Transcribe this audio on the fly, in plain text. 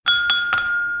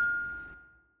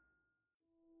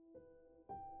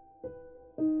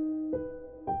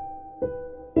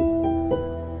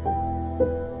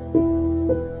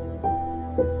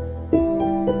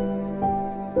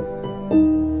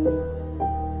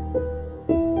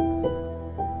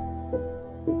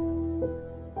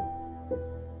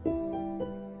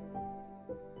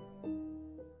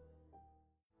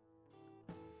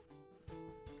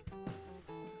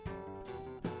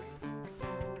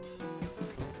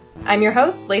I'm your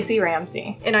host, Lacey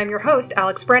Ramsey. And I'm your host,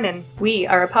 Alex Brennan. We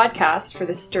are a podcast for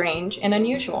the strange and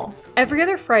unusual. Every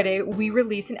other Friday, we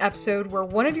release an episode where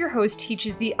one of your hosts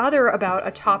teaches the other about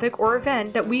a topic or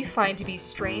event that we find to be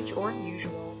strange or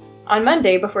unusual. On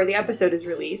Monday, before the episode is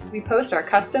released, we post our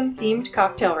custom-themed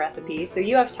cocktail recipe, so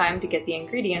you have time to get the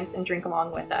ingredients and drink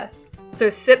along with us. So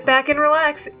sit back and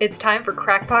relax. It's time for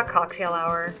Crackpot Cocktail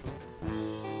Hour.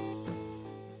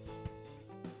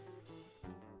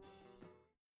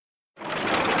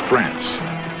 France,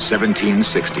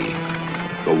 1760.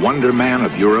 The Wonder Man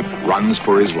of Europe runs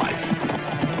for his life.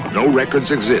 No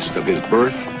records exist of his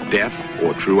birth, death,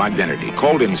 or true identity.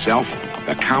 Called himself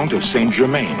the Count of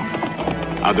Saint-Germain.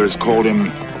 Others called him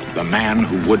the man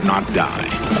who would not die.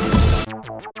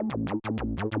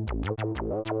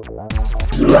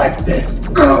 You like this?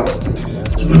 Oh,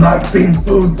 you like being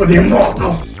food for the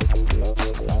immortals?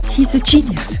 He's a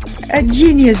genius. A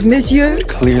genius, monsieur.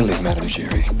 Clearly, Madame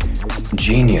Giry,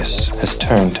 genius has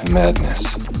turned to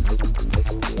madness.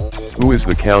 Who is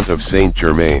the Count of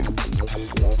Saint-Germain?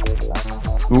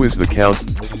 Who is the Count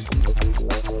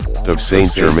of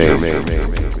Saint-Germain?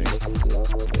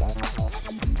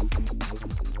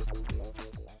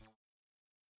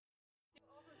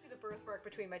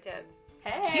 Between my tits.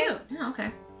 Hey! Cute. Oh,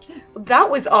 okay. That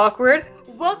was awkward.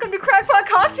 Welcome to Crackpot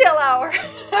Cocktail Hour.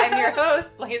 I'm your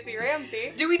host, Lacey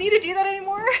Ramsey. Do we need to do that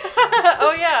anymore?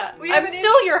 Oh yeah, I'm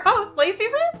still your host, Lacey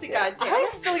Ramsey, goddammit. I'm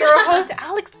still your host,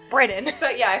 Alex Brennan.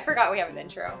 But yeah, I forgot we have an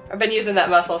intro. I've been using that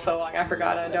muscle so long, I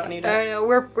forgot I don't need it. I know,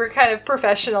 we're kind of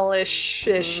professional-ish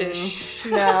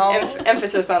now.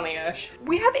 Emphasis on the ish.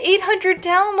 We have 800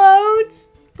 downloads.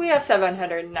 We have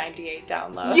 798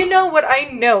 downloads. You know what?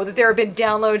 I know that there have been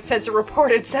downloads since it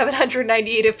reported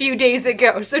 798 a few days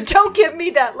ago, so don't give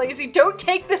me that, Lacey. Don't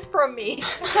take this from me.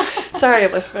 Sorry,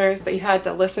 listeners, that you had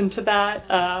to listen to that.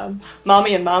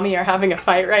 Mommy and Mommy are having a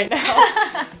fight right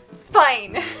now. It's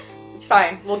fine. It's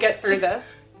fine. We'll get through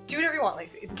this. Do whatever you want,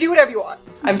 Lacey. Do whatever you want.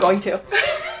 I'm going to.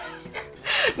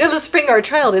 Now let's bring our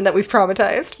child in that we've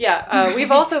traumatized. Yeah, we've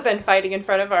also been fighting in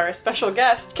front of our special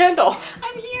guest, Kendall.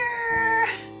 I'm here.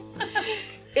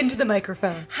 Into the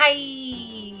microphone. Hi.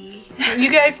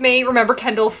 You guys may remember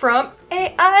Kendall from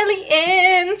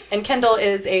Aliens. And Kendall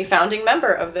is a founding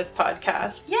member of this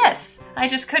podcast. Yes, I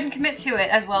just couldn't commit to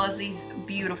it as well as these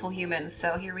beautiful humans,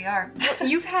 so here we are.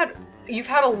 You've had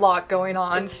a lot going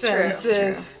on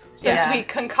since we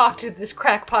concocted this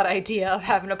crackpot idea of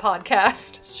having a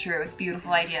podcast. It's true. It's a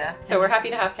beautiful idea. So we're happy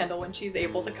to have Kendall when she's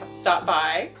able to stop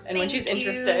by and when she's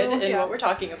interested in what we're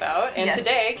talking about. And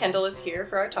today, Kendall is here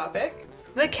for our topic.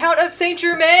 The Count of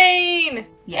Saint-Germain!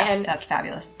 Yeah, and that's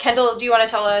fabulous. Kendall, do you want to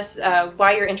tell us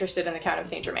why you're interested in the Count of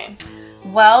Saint-Germain?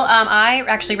 Well, I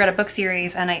actually read a book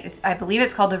series, and I believe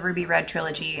it's called the Ruby Red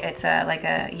Trilogy. It's like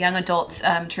a young adult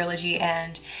trilogy,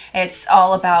 and it's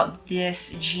all about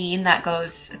this gene that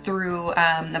goes through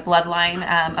the bloodline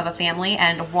of a family,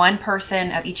 and one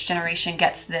person of each generation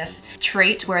gets this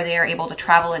trait where they are able to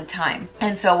travel in time.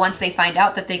 And so once they find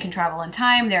out that they can travel in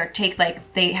time,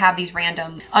 they have these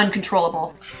random,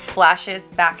 uncontrollable flashes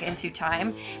back into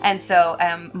time, and so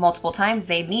multiple times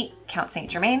they meet Count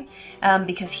Saint-Germain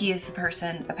because he is the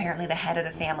person, apparently the head of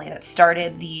the family that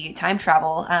started the time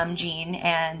travel gene,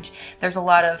 and there's a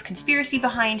lot of conspiracy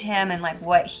behind him and like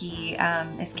what he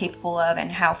is capable of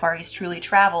and how far he's truly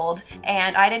traveled.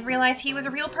 And I didn't realize he was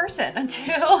a real person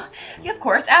until, of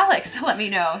course, Alex let me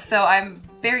know. So I'm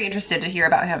very interested to hear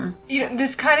about him. You know,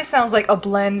 this kind of sounds like a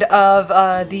blend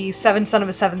of the seventh son of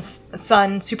a seventh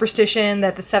son superstition,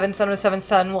 that the seventh son of a seventh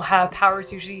son will have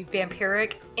powers usually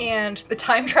vampiric, and the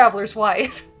time traveler's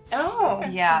wife. Oh.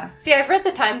 Yeah. See, I've read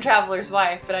The Time Traveler's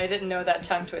Wife, but I didn't know that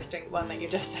tongue-twisting one that you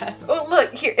just said. Oh,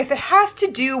 look, here, if it has to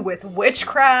do with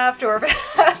witchcraft, or if it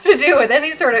has to do with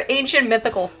any sort of ancient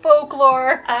mythical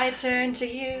folklore, I turn to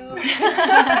you.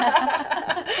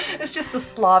 It's just the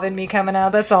Slav in me coming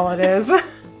out, that's all it is.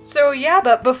 So yeah,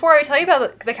 but before I tell you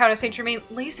about the Count of Saint-Germain,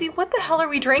 Lacey, what the hell are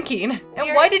we drinking?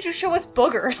 And why did you show us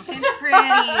boogers? It's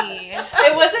pretty.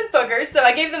 It wasn't boogers, so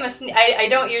I gave them I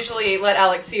don't usually let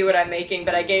Alex see what I'm making,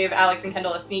 but I gave Alex and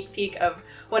Kendall a sneak peek of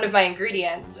one of my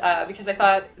ingredients because I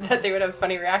thought that they would have a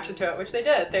funny reaction to it, which they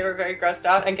did. They were very grossed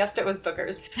out and guessed it was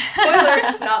boogers. Spoiler,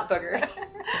 it's not boogers.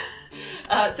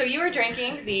 So you were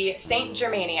drinking the Saint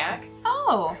Germaniac.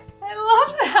 Oh, I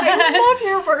love that. I love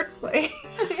your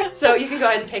wordplay. So you can go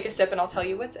ahead and take a sip and I'll tell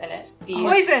you what's in it.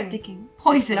 Poison.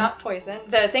 Poison. Not poison.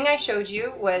 The thing I showed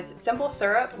you was simple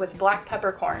syrup with black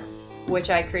peppercorns, which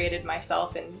I created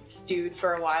myself and stewed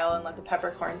for a while and let the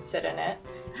peppercorns sit in it.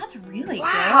 That's really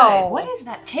Wow. good. What is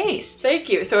that taste? Thank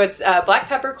you. So it's black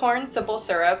peppercorn simple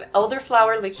syrup,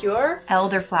 elderflower liqueur,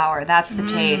 Elderflower. That's the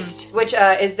taste. which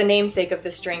is the namesake of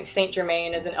this drink. Saint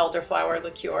Germain is an elderflower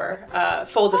liqueur.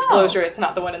 Full disclosure, it's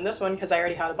not the one in this one because I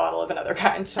already had a bottle of another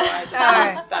kind, so I just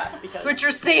Alright. used that because So what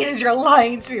you're saying is you're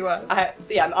lying to us.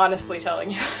 I'm honestly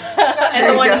telling you. And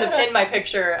the one in my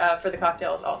picture for the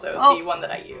cocktail is also the one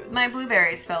that I use. My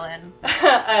blueberries fell in.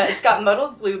 It's got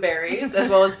muddled blueberries as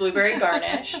well as blueberry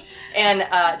garnish. And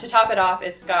to top it off,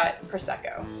 it's got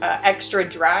Prosecco. Extra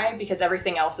dry because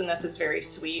everything else in this is very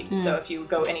sweet. So if you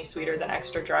go any sweeter than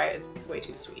extra dry, it's way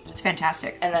too sweet. It's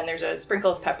fantastic. And then there's a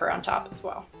sprinkle of pepper on top as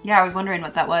well. Yeah, I was wondering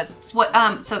what that was. So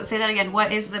what? So say that again.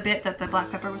 What is the bit that the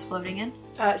black pepper was floating in?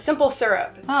 Simple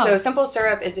syrup. Oh. So simple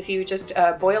syrup is if you just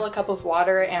boil a cup of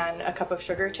water and a cup of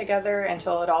sugar together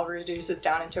until it all reduces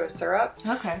down into a syrup.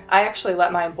 Okay. I actually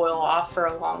let mine boil off for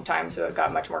a long time so it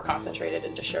got much more concentrated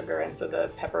into sugar and so the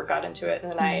pepper got into it.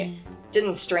 And then I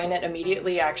didn't strain it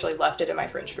immediately. I actually left it in my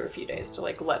fridge for a few days to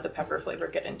let the pepper flavor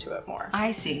get into it more.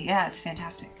 I see. Yeah, it's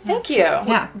fantastic. Thank you.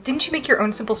 Yeah. Didn't you make your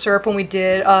own simple syrup when we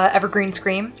did Evergreen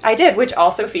Scream? I did, which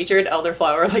also featured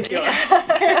elderflower liqueur.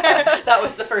 That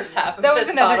was the first half of That was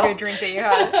this another bottle. good drink that you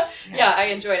had. Yeah, I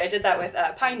enjoyed. I did that with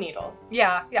pine needles.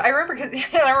 Yeah, I remember because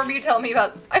I remember you telling me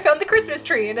about I found the Christmas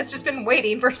tree and it's just been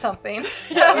waiting for something.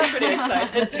 Yeah, I was pretty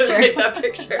excited to take that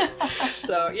picture.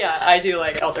 So yeah, I do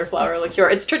like elderflower liqueur.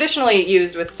 It's traditionally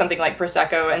used with something like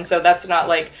Prosecco, and so that's not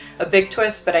like a big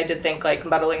twist, but I did think like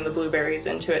muddling the blueberries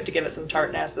into it to give it some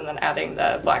tartness and then adding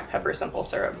the black pepper simple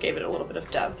syrup gave it a little bit of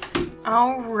depth.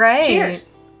 All right.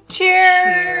 Cheers.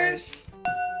 Cheers.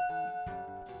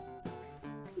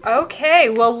 Okay,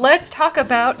 well, let's talk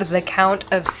about the Count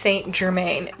of Saint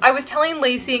Germain. I was telling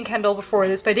Lacey and Kendall before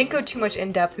this, but I didn't go too much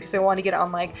in depth because I wanted to get it on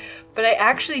mic. But I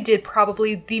actually did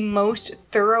probably the most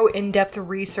thorough, in-depth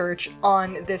research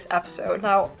on this episode.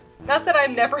 Now, not that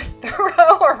I'm never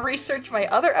thorough or research my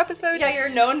other episodes. Yeah, you're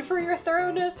known for your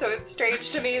thoroughness, so it's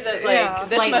strange to me that Yeah. this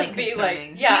Slightly must be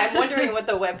concerning. I'm wondering what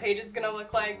the webpage is gonna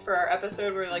look like for our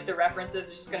episode where like the references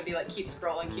is just gonna be like keep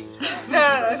scrolling.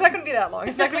 No, it's not gonna be that long.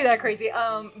 It's not gonna be that crazy.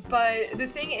 But the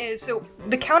thing is, so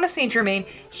the Count of Saint Germain,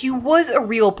 he was a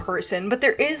real person, but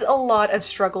there is a lot of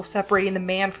struggle separating the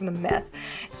man from the myth.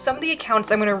 Some of the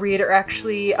accounts I'm gonna read are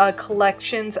actually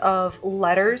collections of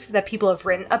letters that people have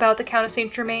written about the Count of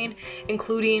Saint Germain,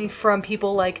 including from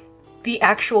people like the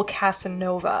actual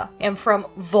Casanova and from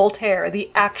Voltaire,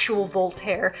 the actual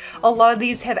Voltaire. A lot of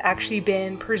these have actually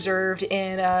been preserved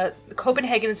in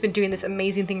Copenhagen has been doing this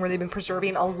amazing thing where they've been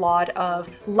preserving a lot of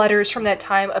letters from that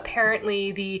time.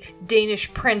 Apparently, the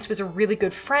Danish prince was a really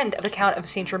good friend of the Count of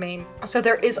Saint Germain. So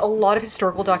there is a lot of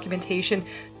historical documentation.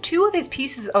 2 of his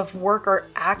pieces of work are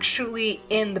actually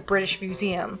in the British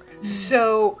Museum.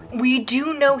 So we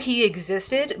do know he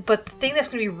existed, but the thing that's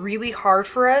going to be really hard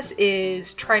for us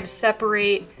is trying to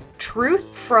separate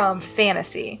truth from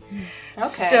fantasy. Okay.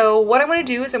 So what I'm going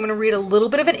to do is I'm going to read a little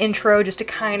bit of an intro just to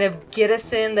kind of get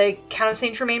us in the Count of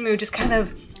Saint Germain mood, just kind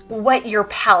of wet your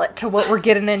palate to what we're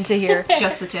getting into here.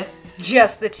 Just the tip.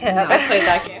 Just the tip. I played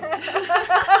that game.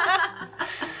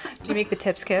 Do you make the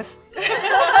tips kiss?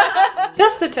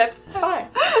 Just the tips, it's fine.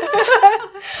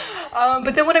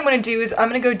 But then what I'm going to do is I'm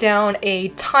going to go down a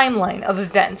timeline of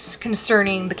events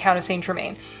concerning the Count of Saint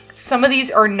Germain. Some of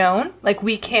these are known, like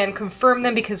we can confirm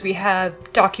them because we have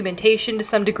documentation to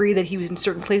some degree that he was in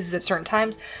certain places at certain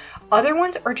times. Other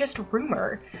ones are just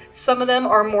rumor. Some of them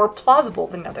are more plausible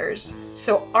than others.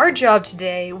 So our job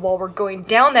today, while we're going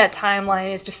down that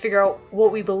timeline, is to figure out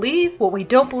what we believe, what we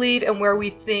don't believe, and where we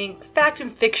think fact and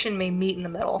fiction may meet in the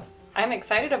middle. I'm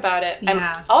excited about it.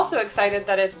 Yeah. I'm also excited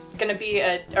that it's going to be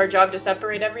our job to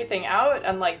separate everything out,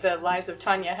 unlike the lies of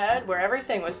Tanya Head, where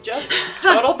everything was just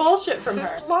total bullshit from her.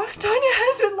 Tanya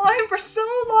has been lying for so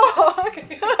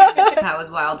long. That was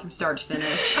wild from start to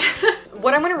finish.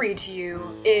 What I'm going to read to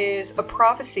you is a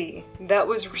prophecy that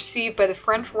was received by the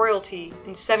French royalty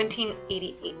in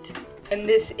 1788. And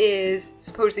this is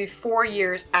supposedly 4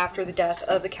 years after the death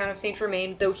of the Count of Saint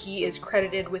Germain, though he is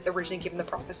credited with originally giving the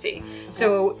prophecy.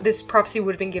 So this prophecy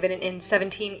would have been given in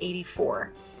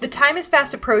 1784. The time is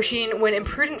fast approaching when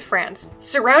imprudent France,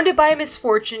 surrounded by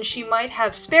misfortune she might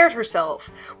have spared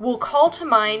herself, will call to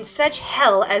mind such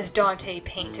hell as Dante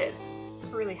painted. It's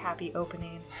a really happy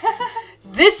opening.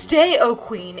 This day, O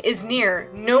Queen, is near,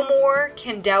 no more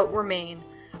can doubt remain.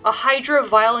 A hydra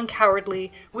vile and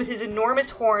cowardly, with his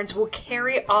enormous horns, will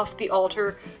carry off the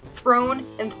altar, throne,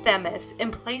 and Themis,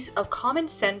 in place of common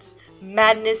sense,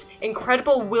 madness,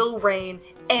 incredible will reign,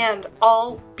 and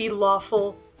all be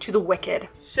lawful to the wicked.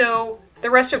 So, The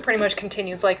rest of it pretty much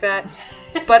continues like that.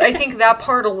 But I think that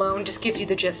part alone just gives you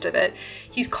the gist of it.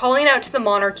 He's calling out to the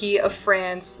monarchy of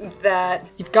France that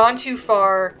you've gone too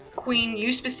far. Queen,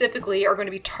 you specifically are going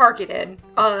to be targeted.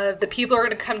 The people are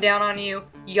going to come down on you.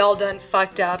 Y'all done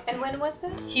fucked up. And when was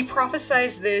this? He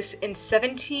prophesied this in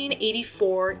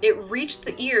 1784. It reached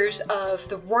the ears of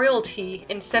the royalty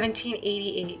in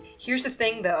 1788. Here's the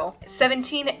thing though,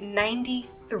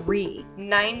 1793,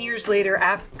 9 years later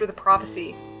after the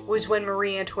prophecy, was when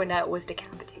Marie Antoinette was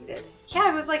decapitated. Yeah,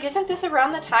 I was like, isn't this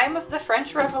around the time of the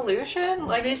French Revolution?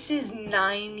 Like, This is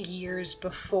 9 years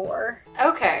before.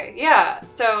 okay, yeah.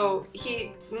 So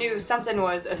he knew something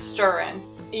was a stirring.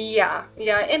 Yeah,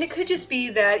 and it could just be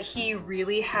that he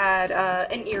really had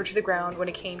an ear to the ground when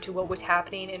it came to what was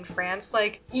happening in France.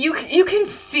 Like, you can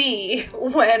see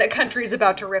when a country is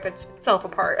about to rip itself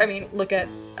apart. I mean, look at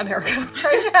America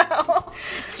right now.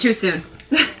 It's too soon.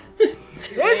 Is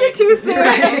it too soon?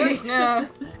 Right. Yeah.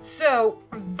 So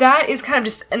that is kind of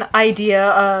just an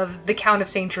idea of the Count of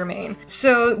Saint Germain.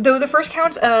 So though the first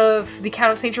count of the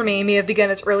Count of Saint Germain may have begun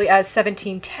as early as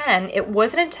 1710, it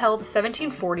wasn't until the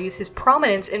 1740s his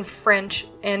prominence in French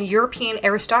and European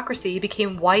aristocracy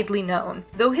became widely known.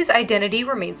 Though his identity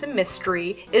remains a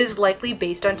mystery, it is likely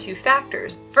based on two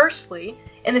factors. Firstly,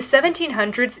 in the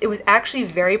 1700s, it was actually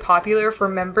very popular for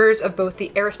members of both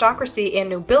the aristocracy and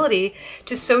nobility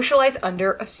to socialize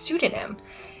under a pseudonym.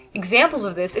 Examples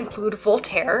of this include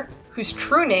Voltaire, whose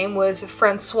true name was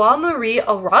François-Marie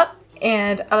Alrat,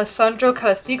 and Alessandro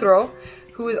Calastigro,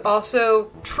 who was also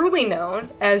truly known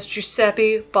as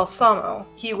Giuseppe Balsamo.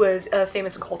 He was a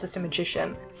famous occultist and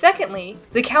magician. Secondly,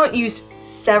 the Count used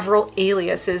several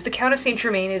aliases. The Count of Saint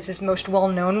Germain is his most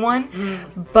well-known one,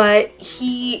 but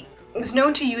he was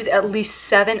known to use at least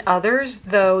 7 others,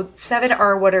 though 7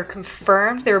 are what are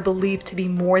confirmed. They're believed to be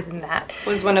more than that.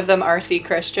 Was one of them R.C.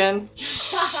 Christian?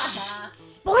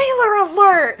 Spoiler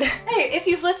alert! Hey, if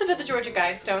you've listened to the Georgia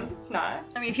Guidestones, it's not.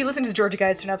 I mean, if you listen to the Georgia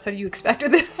Guidestones episode, you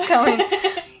expected this coming.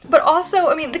 But also,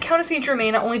 I mean, the Count of Saint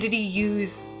Germain, not only did he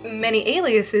use many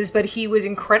aliases, but he was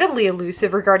incredibly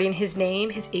elusive regarding his name,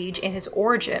 his age, and his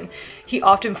origin. He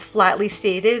often flatly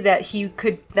stated that he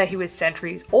was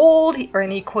centuries old,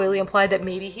 and he coyly implied that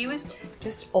maybe he was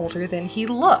just older than he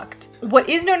looked. What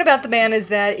is known about the man is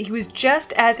that he was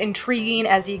just as intriguing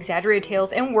as the exaggerated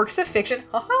tales and works of fiction,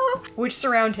 which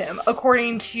surround him.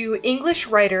 According to English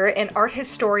writer and art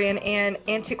historian and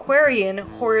antiquarian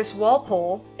Horace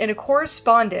Walpole, in a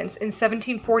correspondence in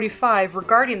 1745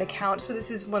 regarding the Count, so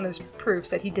this is one of those proofs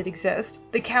that he did exist,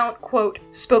 the Count, quote,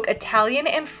 spoke Italian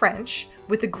and French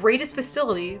with the greatest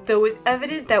facility, though it was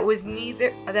evident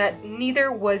that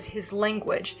neither was his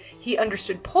language. He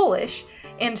understood Polish,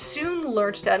 and soon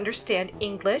learned to understand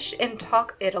English and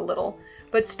talk it a little.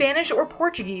 But Spanish or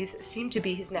Portuguese seemed to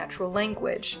be his natural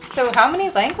language. So how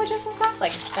many languages is that?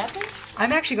 Like 7?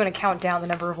 I'm actually going to count down the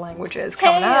number of languages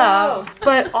coming up.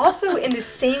 But also in the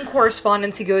same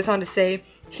correspondence, he goes on to say,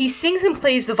 he sings and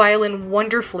plays the violin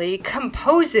wonderfully,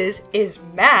 composes, is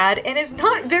mad, and is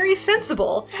not very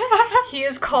sensible. He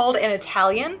is called an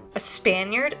Italian, a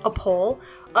Spaniard, a Pole,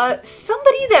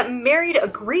 somebody that married a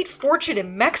great fortune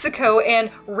in Mexico and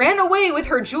ran away with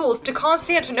her jewels to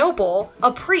Constantinople,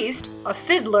 a priest, a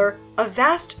fiddler, a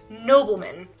vast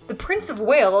nobleman. The Prince of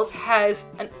Wales has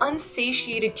an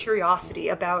unsatiated curiosity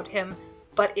about him,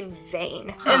 but in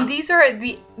vain. And these are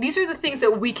the things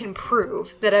that we can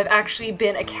prove that have actually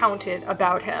been accounted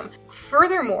about him.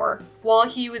 Furthermore, while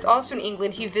he was also in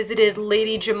England, he visited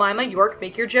Lady Jemima York.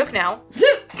 Make your joke now.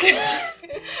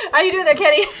 How you doing there,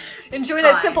 Kenny? Enjoy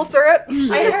that simple syrup?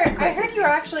 I heard you're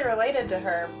actually related to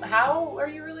her. How are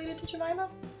you related to Jemima?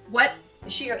 What?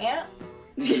 Is she your aunt?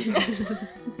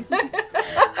 I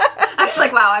was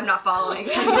like, wow, I'm not following.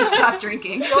 I need to stop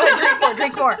drinking. Go ahead,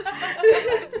 drink more.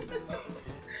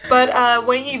 But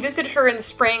when he visited her in the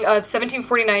spring of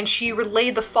 1749, she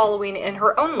relayed the following in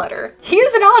her own letter. He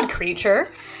is an odd creature,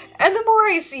 and the more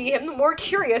I see him, the more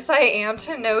curious I am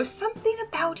to know something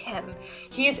about him.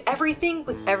 He is everything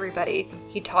with everybody.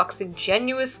 He talks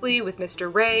ingenuously with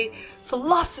Mr. Ray,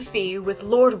 philosophy with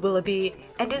Lord Willoughby,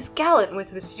 and is gallant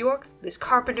with Miss York, Miss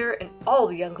Carpenter, and all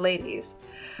the young ladies.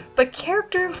 But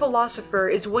character and philosopher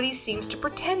is what he seems to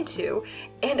pretend to,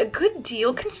 and a good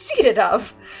deal conceited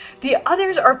of. The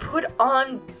others are put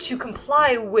on to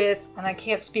comply with, and I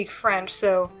can't speak French,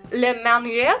 so, les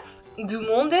manières du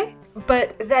monde,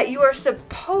 but that you are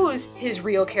suppose his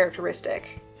real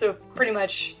characteristic. So pretty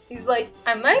much, he's like,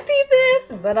 I might be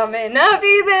this, but I may not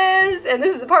be this, and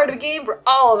this is a part of the game for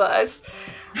all of us.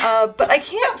 But I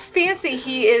can't fancy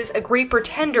he is a great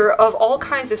pretender of all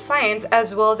kinds of science,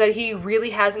 as well as that he really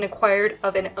hasn't acquired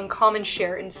of an uncommon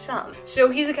share in some. So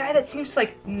he's a guy that seems to,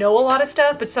 like, know a lot of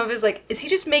stuff, but some of his, like, is he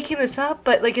just making this up?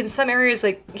 But, like, in some areas,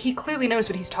 like, he clearly knows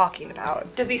what he's talking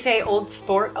about. Does he say old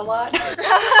sport a lot?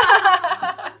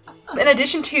 In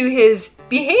addition to his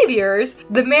behaviors,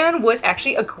 the man was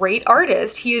actually a great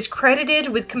artist. He is credited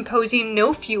with composing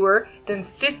no fewer than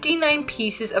 59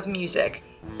 pieces of music,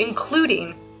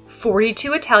 including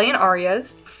 42 Italian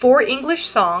arias, 4 English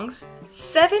songs,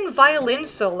 7 violin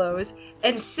solos,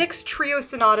 and 6 trio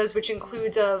sonatas, which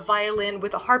includes a violin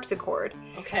with a harpsichord.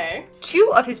 Okay.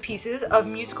 2 of his pieces of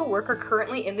musical work are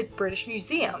currently in the British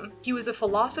Museum. He was a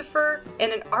philosopher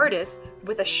and an artist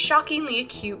with a shockingly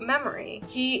acute memory.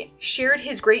 He shared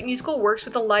his great musical works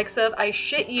with the likes of, I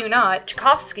shit you not,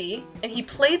 Tchaikovsky, and he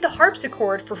played the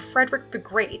harpsichord for Frederick the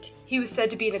Great. He was said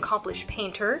to be an accomplished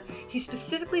painter. He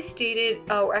specifically stated,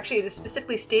 or actually it is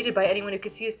specifically stated by anyone who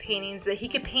could see his paintings, that he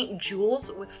could paint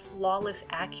jewels with flawless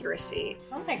accuracy.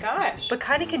 Oh my gosh. But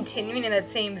kind of continuing in that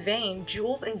same vein,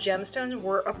 jewels and gemstones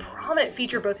were a prominent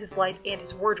feature of both his life and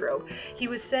his wardrobe. He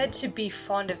was said to be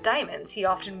fond of diamonds. He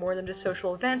often wore them to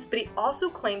social events, but he also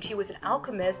claimed he was an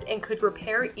alchemist and could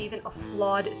repair even a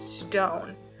flawed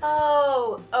stone.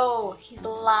 Oh, he's a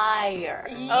liar.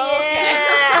 Yeah.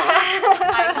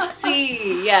 I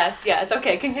see. Yes.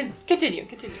 Okay, continue.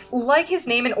 Like his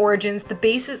name and origins, the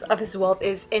basis of his wealth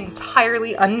is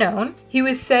entirely unknown. He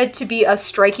was said to be a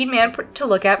striking man to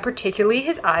look at, particularly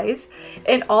his eyes.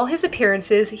 In all his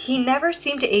appearances, he never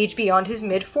seemed to age beyond his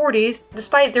mid-40s,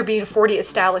 despite there being 40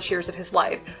 established years of his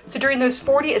life. So during those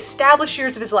 40 established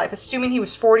years of his life, assuming he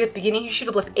was 40 at the beginning, he should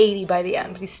have looked 80 by the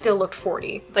end, but he still looked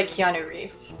 40. Like Keanu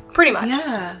Reeves. Pretty much.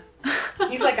 Yeah.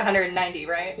 He's like 190,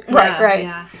 right? Right.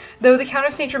 Yeah. Though the Count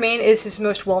of Saint Germain is his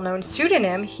most well-known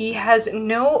pseudonym, he has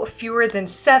no fewer than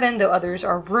 7, though others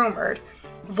are rumored.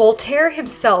 Voltaire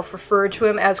himself referred to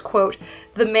him as, quote,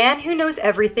 the man who knows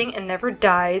everything and never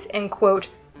dies, and, quote,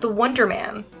 the Wonder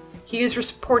Man. He is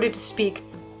reported to speak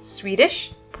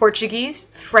Swedish, Portuguese,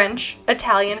 French,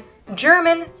 Italian,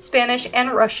 German, Spanish,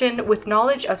 and Russian, with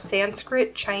knowledge of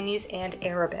Sanskrit, Chinese, and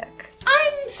Arabic.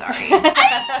 I'm sorry.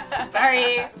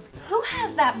 Sorry. Who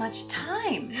has that much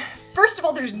time? First of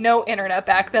all, there's no internet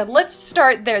back then. Let's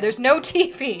start there. There's no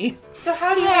TV. So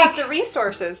how do you have the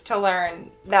resources to learn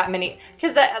that many?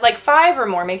 Because that, like, 5 or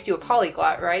more makes you a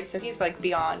polyglot, right? So he's, like,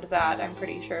 beyond that, I'm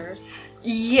pretty sure.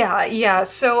 Yeah.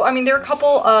 So, I mean, there are a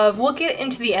couple of... We'll get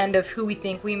into the end of who we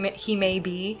think he may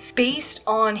be based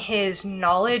on his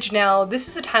knowledge. Now, this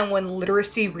is a time when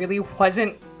literacy really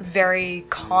wasn't very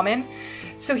common.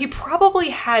 So he probably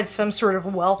had some sort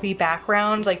of wealthy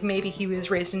background, like maybe he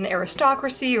was raised in an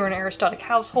aristocracy or an aristocratic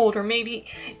household, or maybe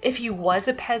if he was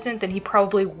a peasant, then he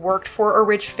probably worked for a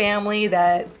rich family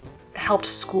that helped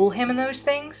school him in those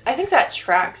things. I think that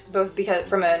tracks both because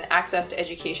from an access to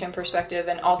education perspective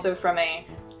and also from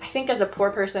I think as a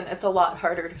poor person, it's a lot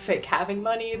harder to fake having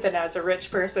money than as a rich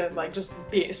person, like just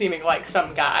seeming like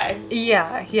some guy.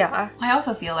 Yeah. I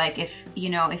also feel like if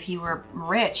he were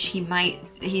rich, he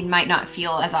might not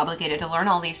feel as obligated to learn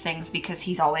all these things because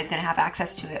he's always going to have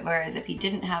access to it. Whereas if he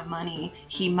didn't have money,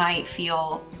 he might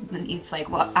feel it's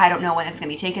like, well, I don't know when it's going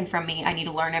to be taken from me. I need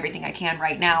to learn everything I can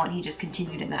right now. And he just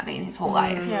continued in that vein his whole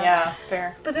life. Yeah,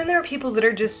 fair. But then there are people that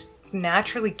are just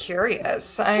naturally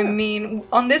curious. I mean,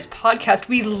 on this podcast,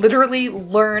 we literally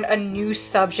learn a new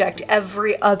subject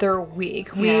every other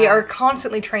week. We are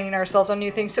constantly training ourselves on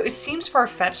new things, so it seems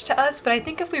far-fetched to us, but I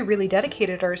think if we really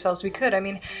dedicated ourselves, we could. I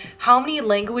mean, how many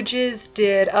languages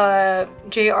did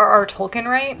J.R.R. Tolkien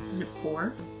write? Is it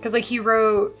 4? Because, like, he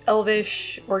wrote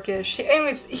Elvish, Orcish.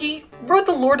 Anyways, he wrote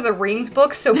the Lord of the Rings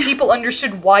books, so people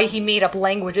understood why he made up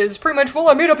languages. Pretty much, well,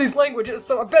 I made up these languages,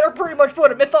 so I better pretty much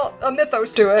put a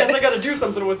mythos to it. Guess I gotta do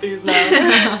something with these now.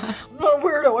 I'm not a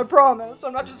weirdo, I promised.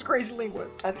 I'm not just a crazy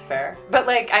linguist. That's fair. But,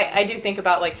 like, I do think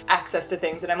about, like, access to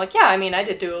things, and I'm like, yeah, I mean, I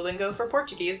did Duolingo for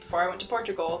Portuguese before I went to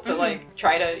Portugal to, like,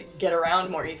 try to get around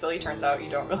more easily. Turns out you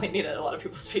don't really need it. A lot of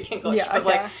people speak English. But,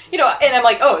 like, and I'm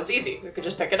like, oh, it's easy. We could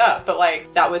just pick it up. But,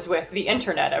 like, that was with the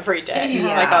internet every day,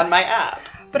 like, on my app.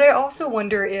 But I also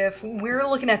wonder if we're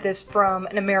looking at this from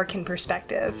an American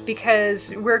perspective,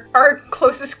 because our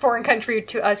closest foreign country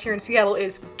to us here in Seattle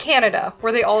is Canada,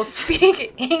 where they all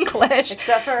speak English.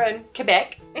 Except for in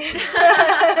Quebec.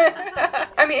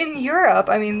 I mean, in Europe,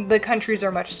 the countries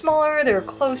are much smaller, they're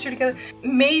closer together.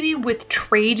 Maybe with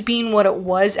trade being what it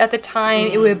was at the time,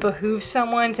 it would behoove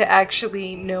someone to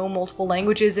actually know multiple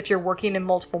languages if you're working in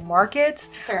multiple markets.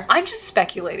 Fair. I'm just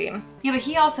speculating. Yeah, but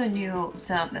he also knew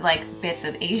some, like, bits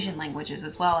of Asian languages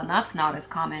as well, and that's not as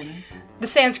common. The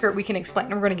Sanskrit we can explain,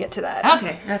 and we're going to get to that.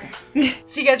 Okay.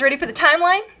 So you guys ready for the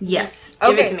timeline? Yes.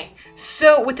 Give it to me.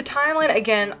 So with the timeline,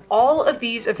 again, all of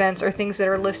these events are things that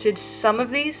are listed. Some of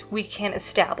these we can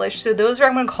establish. So those are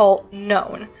I'm going to call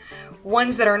known.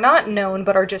 Ones that are not known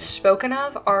but are just spoken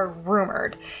of are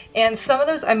rumored. And some of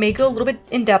those I may go a little bit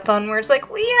in depth on where it's like,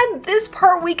 well, yeah, this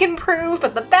part we can prove,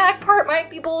 but the back part might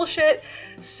be bullshit.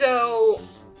 So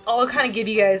I'll kind of give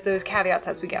you guys those caveats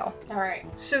as we go. All right.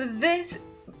 So this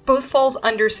both falls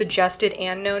under suggested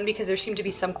and known because there seemed to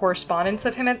be some correspondence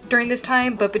of him during this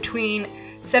time, but between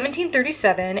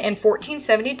 1737 and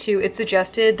 1472, it's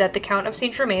suggested that the Count of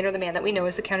Saint Germain, or the man that we know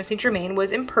as the Count of Saint Germain,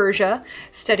 was in Persia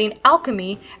studying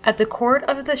alchemy at the court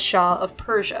of the Shah of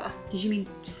Persia. Did you mean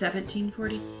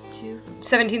 1742?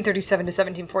 1737 to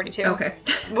 1742. Okay.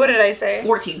 What did I say?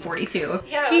 1442.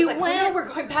 Yeah, He I was like, went- oh, no, we're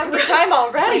going back in time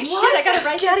already. It's Shit, like, I gotta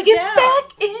write Gotta this get down. back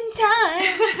in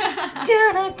time.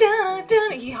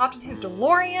 Dun-dun-dun-dun. He hopped in his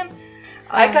DeLorean.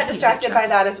 I got distracted by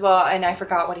that as well, and I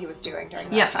forgot what he was doing during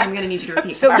that Yeah, time. I'm gonna need you to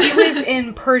repeat. So he was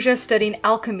in Persia studying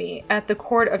alchemy at the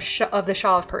court of the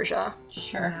Shah of Persia.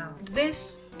 Sure.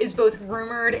 This is both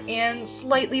rumored and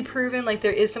slightly proven. Like,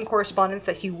 there is some correspondence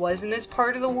that he was in this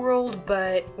part of the world,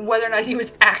 but whether or not he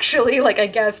was actually, like, a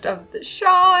guest of the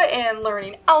Shah and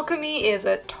learning alchemy is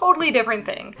a totally different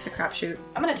thing. It's a crapshoot.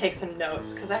 I'm gonna take some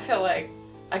notes, because I feel like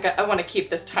I want to keep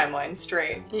this timeline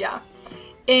straight. Yeah.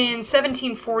 In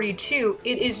 1742,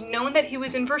 it is known that he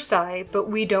was in Versailles, but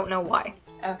we don't know why.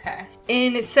 Okay.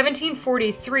 In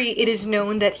 1743, it is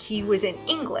known that he was in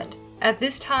England. At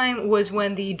this time was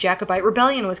when the Jacobite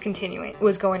Rebellion was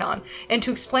going on. And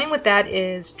to explain what that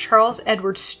is, Charles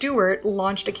Edward Stuart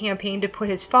launched a campaign to put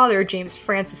his father, James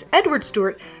Francis Edward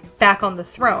Stuart, back on the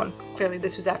throne. Clearly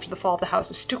this was after the fall of the House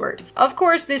of Stuart. Of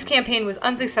course, this campaign was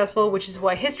unsuccessful, which is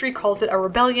why history calls it a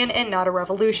rebellion and not a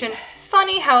revolution.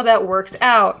 Funny how that worked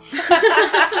out.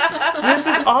 This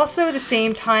was also the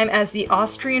same time as the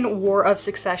Austrian War of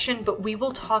Succession, but we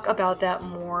will talk about that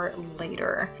more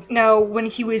later. Now, when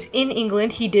he was in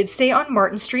England, he did stay on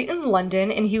Martin Street in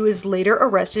London, and he was later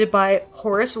arrested by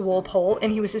Horace Walpole,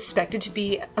 and he was suspected to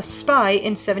be a spy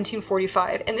in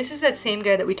 1745. And this is that same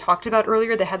guy that we talked about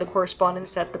earlier that had the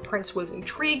correspondence that the prince was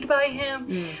intrigued by him.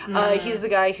 He's the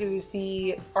guy who's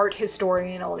the art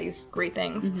historian, all these great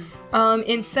things.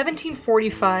 In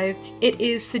 1745, it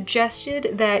is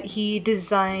suggested that he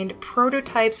designed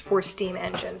prototypes for steam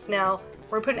engines. Now,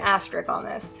 we're going to put an asterisk on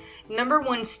this. Number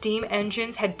one, steam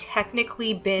engines had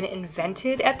technically been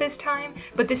invented at this time,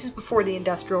 but this is before the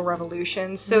Industrial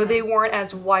Revolution, so they weren't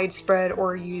as widespread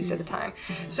or used at the time.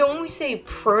 So when we say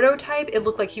prototype, it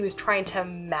looked like he was trying to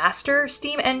master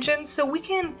steam engines, so we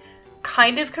can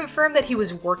kind of confirm that he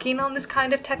was working on this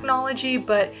kind of technology,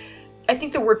 but I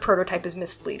think the word prototype is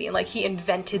misleading. Like, he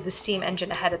invented the steam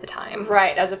engine ahead of the time.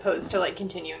 Right, as opposed to, like,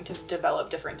 continuing to develop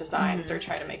different designs or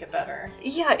try to make it better.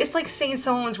 Yeah, it's like saying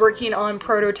someone was working on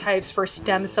prototypes for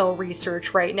stem cell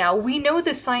research right now. We know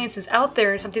this science is out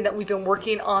there and something that we've been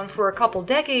working on for a couple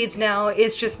decades now.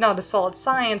 It's just not a solid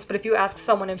science, but if you ask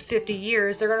someone in 50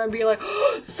 years, they're gonna be like,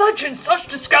 oh, such and such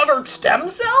discovered stem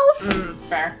cells?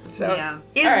 Fair. So, Yeah.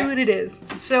 is All right. what it is.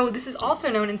 So this is also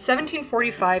known in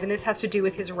 1745, and this has to do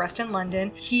with his arrest in London.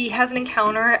 He has an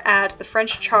encounter at the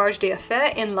French Charge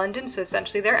d'Affaires in London, so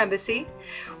essentially their embassy.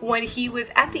 When he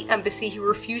was at the embassy, he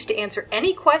refused to answer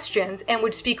any questions and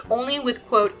would speak only with,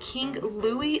 quote, King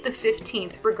Louis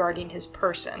XV regarding his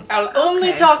person. I'll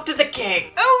only talk to the king.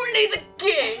 Only the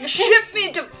king! Ship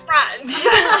me to France!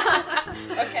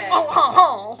 Okay.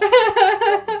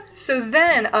 So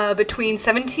then, between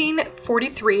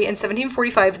 1743 and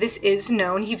 1745, this is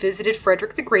known, he visited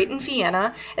Frederick the Great in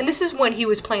Vienna, and this is when he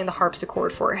was playing the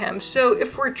harpsichord for him. So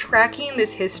if we're tracking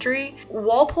this history,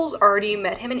 Walpole's already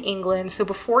met him in England, so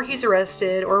before he's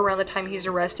arrested, or around the time he's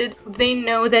arrested, they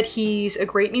know that he's a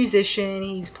great musician,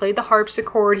 he's played the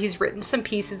harpsichord, he's written some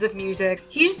pieces of music.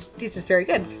 He's just very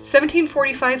good.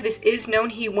 1745, this is known,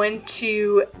 he went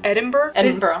to Edinburgh.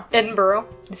 Edinburgh.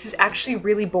 This is actually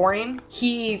really boring.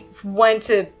 He went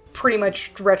to pretty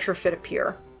much retrofit a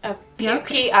pier.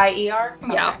 P-I-E-R?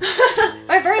 Yeah.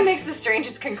 My brain makes the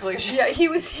strangest conclusion. Yeah, he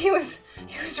was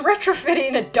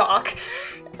retrofitting a dock.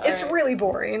 It's right. really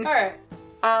boring. Alright.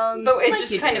 But it's Like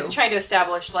just you kind do. of trying to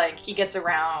establish, like, he gets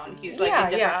around. He's, like, Yeah, in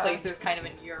different yeah. places, kind of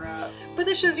in Europe. But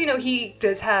this shows, he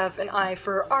does have an eye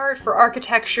for art, for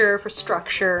architecture, for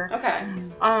structure. Okay.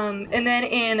 And then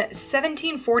in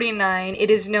 1749,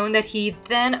 it is known that he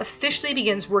then officially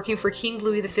begins working for King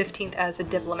Louis XV as a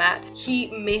diplomat. He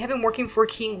may have been working for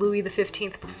King Louis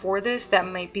XV before this. That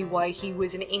might be why he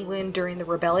was in England during the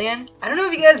rebellion. I don't know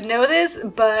if you guys know this,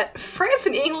 but France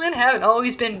and England haven't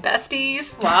always been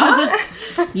besties. What?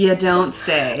 You don't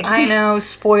say. I know,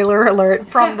 spoiler alert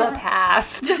from the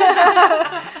past.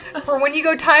 For when you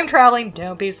go time traveling,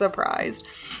 don't be surprised.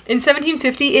 In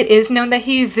 1750, it is known that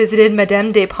he visited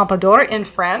Madame de Pompadour in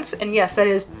France, and yes, that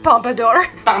is Pompadour.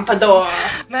 Pompadour.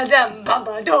 Madame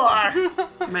Pompadour.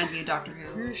 Reminds me of Doctor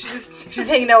Who. She's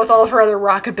hanging out with all of her other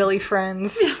rockabilly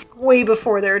friends way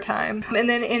before their time. And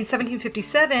then in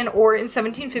 1757 or in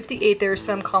 1758, there's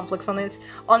some conflicts on this.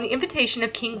 On the invitation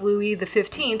of King Louis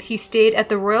XV, he stayed at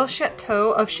the Royal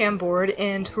Chateau of Chambord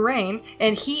in Touraine,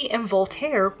 and he and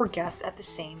Voltaire were guests at the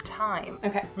same time.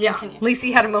 Okay, Yeah. continue.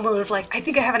 Lacey had a moment of like, I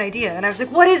think I have an idea. And I was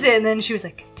like, what is it? And then she was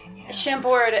like, continue.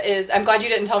 Chambord is... I'm glad you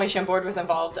didn't tell me Chambord was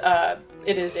involved.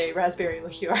 It is a raspberry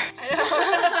liqueur.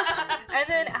 And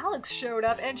then Alex showed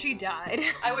up and she died.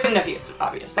 I wouldn't have used it,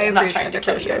 obviously. I I'm not trying to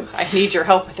appreciate kill it. you. I need your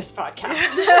help with this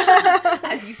podcast.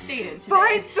 As you've stated today.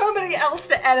 Find somebody else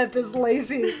to edit this,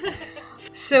 Lacey.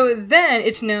 So then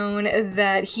it's known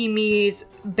that he meets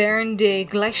Baron de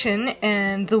Gleichen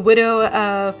and the widow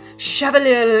of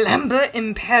Chevalier Lambert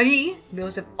in Paris.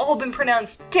 Those have all been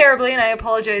pronounced terribly, and I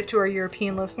apologize to our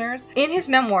European listeners. In his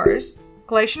memoirs,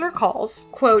 Gleichen recalls,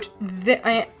 quote,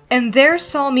 and there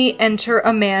saw me enter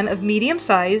a man of medium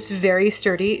size, very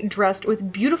sturdy, dressed with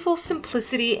beautiful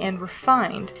simplicity and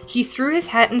refined. He threw his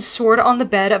hat and sword on the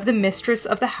bed of the mistress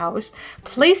of the house,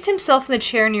 placed himself in the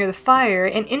chair near the fire,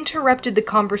 and interrupted the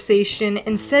conversation,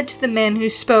 and said to the man who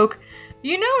spoke,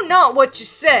 "You know not what you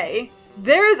say.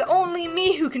 There is only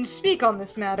me who can speak on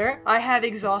this matter. I have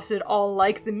exhausted all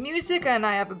like the music, and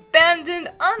I have abandoned,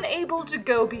 unable to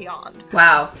go beyond."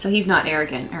 Wow. So he's not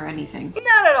arrogant or anything.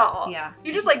 Not at all. Yeah.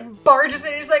 You just like barges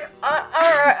in, he's like,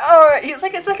 alright. It's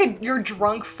like your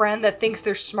drunk friend that thinks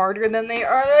they're smarter than they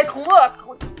are. They're like,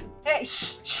 look, hey,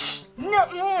 shh,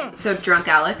 no, So drunk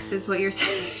Alex is what you're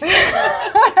saying?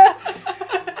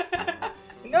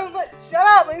 no, but shut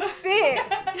up, let me speak.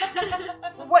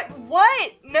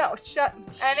 What? No, shut,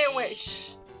 anyway,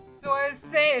 shh. So what I was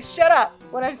saying is, shut up.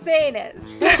 What I'm saying is.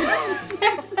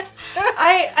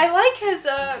 I like his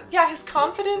his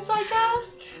confidence, I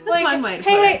guess. That's one way to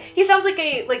hey, put hey, it. he sounds like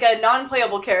a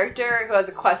non-playable character who has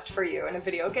a quest for you in a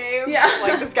video game. Yeah.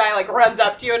 Like this guy like runs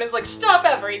up to you and is like, "Stop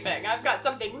everything! I've got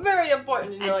something very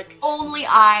important." And you're like, Only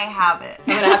I have it.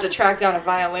 "I'm gonna have to track down a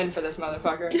violin for this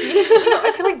motherfucker."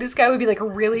 I feel like this guy would be like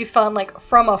really fun, like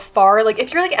from afar. Like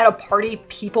if you're like at a party,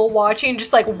 people watching,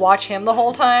 just like watch him the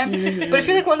whole time. But if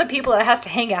you're like one of the people that has to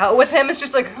hang out with him, it's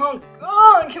just like, oh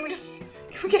god, can we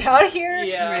get out of here?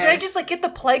 Yeah. Can I just like get the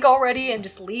plague already and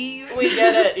just leave? We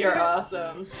get it. You're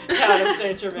awesome, Count of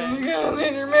Saint Germain.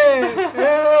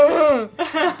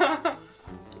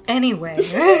 Anyway.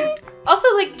 Also,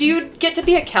 like, do you get to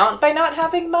be a count by not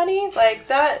having money? Like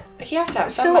that, he has to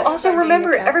have. some So money also by being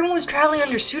remember, a count. everyone was traveling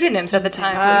under pseudonyms at the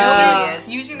time. So Ah,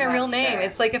 nobody's using their real that's name. fair.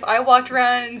 It's like if I walked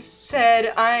around and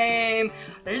said, I'm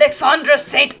Alexandra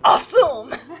Saint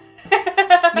Awesome.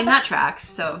 I mean, that tracks,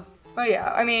 so. Oh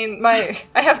yeah, I mean, I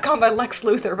have gone by Lex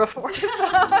Luthor before,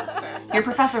 so. You're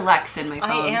Professor Lex in my phone.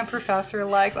 I am Professor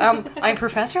Lex. I'm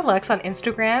Professor Lex on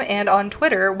Instagram and on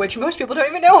Twitter, which most people don't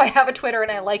even know I have a Twitter and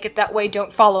I like it that way.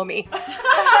 Don't follow me.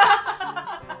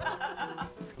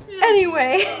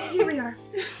 Anyway. Here we are.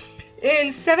 In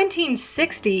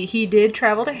 1760, he did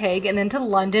travel to Hague and then to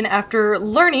London after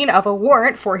learning of a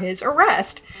warrant for his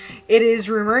arrest. It is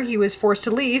rumored he was forced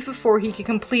to leave before he could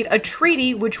complete a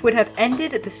treaty which would have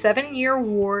ended the 7-Year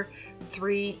War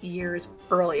 3 years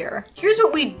earlier. Here's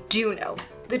what we do know.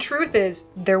 The truth is,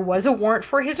 there was a warrant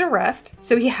for his arrest,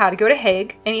 so he had to go to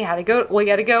Hague, and he had to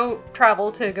go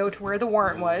travel to go to where the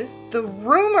warrant was. The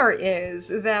rumor is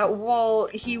that while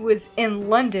he was in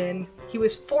London, he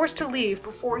was forced to leave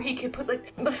before he could put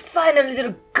like the final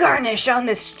little garnish on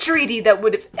this treaty that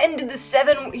would have ended the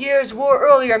 7 Years War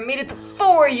earlier, made it the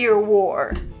 4-Year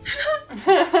War.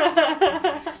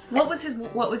 What was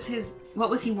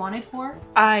he wanted for?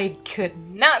 I could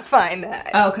not find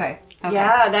that. Oh, okay.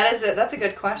 Yeah, that's a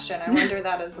good question. I wonder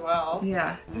that as well.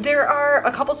 Yeah. There are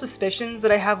a couple suspicions that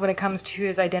I have when it comes to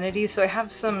his identity, so I have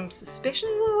some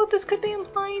suspicions of what this could be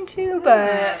implying to,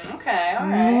 but Okay, all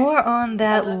right. more on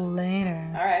that Let's-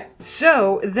 later. All right.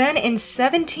 So, then in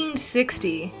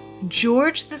 1760,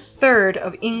 George III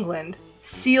of England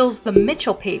seals the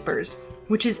Mitchell Papers,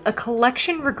 which is a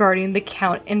collection regarding the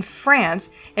Count in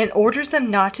France, and orders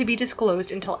them not to be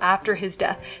disclosed until after his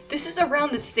death. This is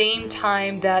around the same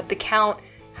time that the Count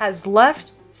has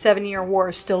left. 7-Year War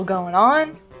is still going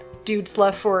on. Dude's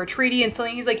left for a treaty and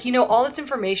something. He's like, all this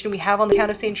information we have on the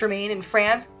Count of Saint Germain in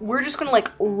France, we're just gonna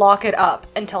lock it up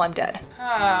until I'm dead.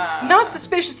 Not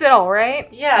suspicious at all, right?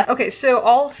 Yeah. Okay, so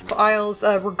all files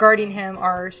regarding him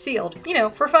are sealed,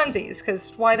 for funsies,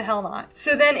 because why the hell not?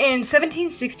 So then in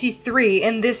 1763,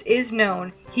 and this is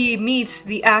known, he meets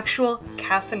the actual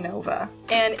Casanova.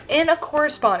 And in a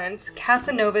correspondence,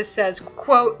 Casanova says,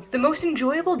 quote, "The most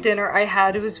enjoyable dinner I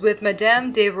had was with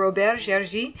Madame de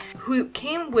Robert-Gergy, who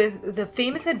came with the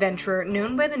famous adventurer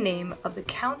known by the name of the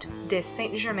Count de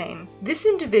Saint-Germain. This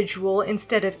individual,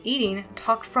 instead of eating,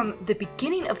 talked from the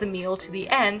beginning of the meal to the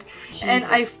end, and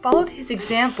I followed his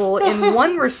example in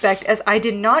one respect, as I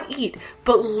did not eat,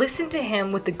 but listened to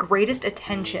him with the greatest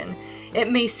attention. It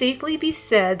may safely be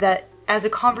said that as a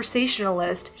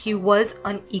conversationalist, he was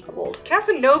unequaled."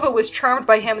 Casanova was charmed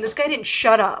by him, and this guy didn't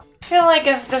shut up. I feel like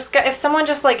if someone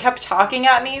just kept talking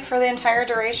at me for the entire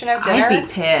duration of dinner, I'd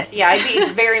be pissed. Yeah, I'd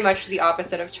be very much the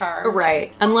opposite of charmed.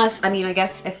 Right. Unless, I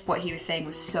guess if what he was saying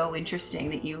was so interesting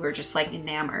that you were just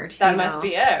enamored. That must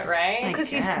be it, right?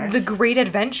 Because he's the great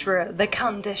adventurer, the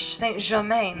Count de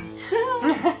Saint-Germain.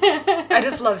 I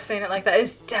just love saying it like that.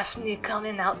 Is Daphne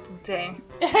coming out today?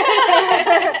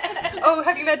 Oh,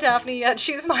 have you met Daphne yet?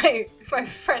 She's my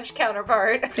French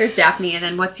counterpart. There's Daphne, and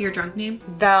then what's your drunk name?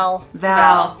 Val.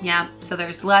 Val. Yeah. So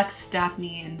there's Lex,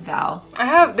 Daphne, and Val.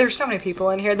 There's so many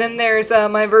people in here. Then there's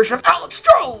my version of Alex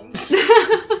Jones.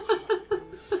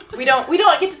 We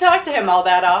don't get to talk to him all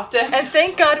that often. And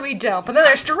thank God we don't. But then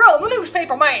there's Jerome, the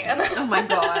newspaper man. Oh my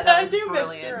God, that was I do miss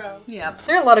brilliant. Jerome. Yep.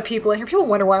 There are a lot of people in here. People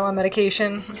wonder why I'm on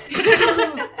medication.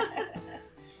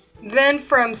 Then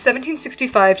from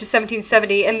 1765 to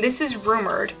 1770, and this is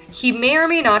rumored, he may or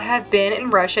may not have been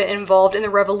in Russia involved in the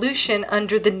revolution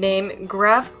under the name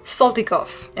Graf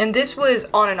Saltykov. And this was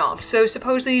on and off. So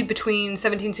supposedly between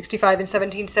 1765 and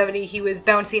 1770, he was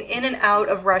bouncing in and out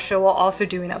of Russia while also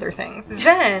doing other things.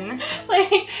 Then...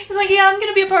 he's like, yeah, I'm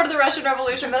gonna be a part of the Russian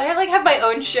Revolution, but I have my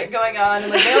own shit going on,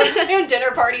 and my own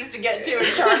dinner parties to get to and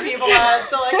charm people on,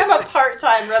 so I'm a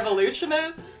part-time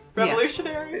revolutionist.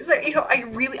 Revolutionary. It's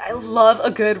I love a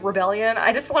good rebellion.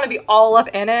 I just want to be all up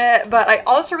in it, but I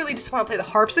also really just want to play the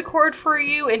harpsichord for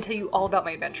you and tell you all about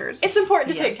my adventures. It's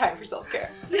important to take time for self-care.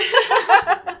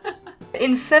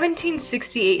 In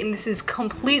 1768, and this is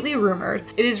completely rumored,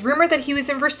 it is rumored that he was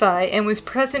in Versailles and was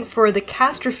present for the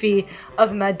catastrophe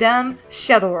of Madame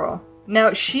Châteauroux.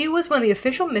 Now, she was one of the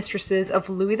official mistresses of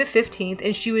Louis XV,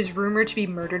 and she was rumored to be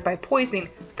murdered by poisoning.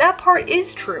 That part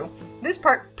is true. This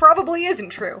part probably isn't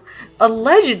true.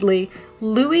 Allegedly,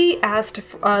 Louis asked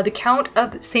the Count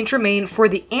of Saint Germain for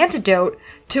the antidote,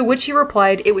 to which he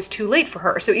replied it was too late for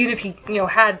her. So even if he,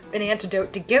 had an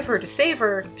antidote to give her to save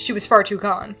her, she was far too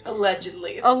gone.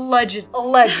 Allegedly.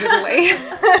 Allegedly.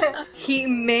 He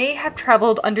may have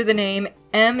traveled under the name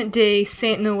M. de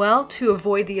Saint-Noël to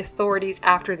avoid the authorities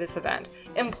after this event,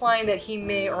 implying that he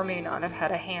may or may not have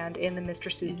had a hand in the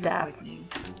mistress's death.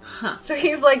 Huh. So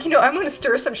he's like, I'm going to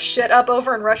stir some shit up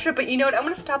over in Russia, but you know what? I'm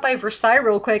going to stop by Versailles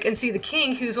real quick and see the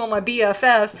king, who's one of my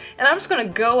BFFs, and I'm just going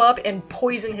to go up and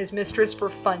poison his mistress for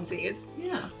funsies.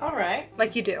 Yeah. All right.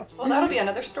 Like you do. Well, that'll be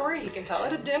another story he can tell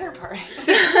at a dinner party.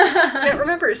 Now,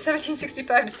 remember, 1765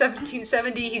 to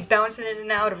 1770, he's bouncing in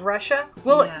and out of Russia?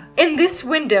 Well, in this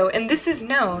window, and this is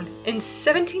known, in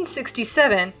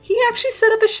 1767, he actually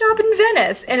set up a shop in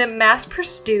Venice and a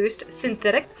mass-produced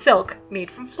synthetic silk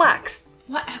made from flax.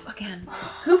 What? Again?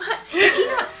 Does he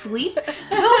not sleep?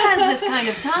 Who has this kind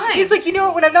of time? He's like,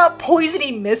 when I'm not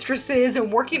poisoning mistresses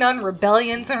and working on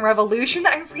rebellions and revolution,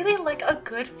 I really like a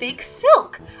good fake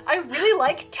silk. I really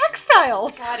like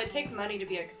textiles. God, it takes money to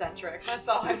be eccentric. That's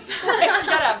all I'm saying. You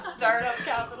gotta have startup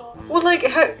capital. Well,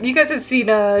 you guys have seen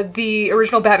the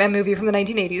original Batman movie from the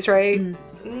 1980s, right?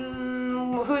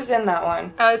 Who's in that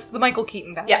one? It's the Michael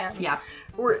Keaton Batman. Yes. Yeah.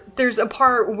 Where there's a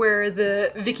part where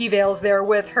the Vicky Vale's there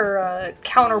with her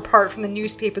counterpart from the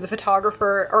newspaper, the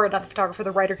photographer, or not the photographer,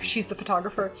 the writer, because she's the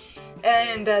photographer.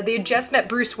 And they had just met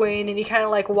Bruce Wayne, and he kind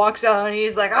of walks out and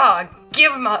he's like,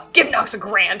 give Knox a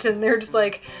grant. And they're just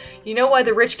like, you know why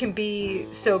the rich can be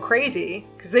so crazy?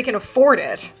 Because they can afford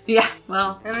it. Yeah,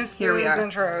 well, And this here we is are.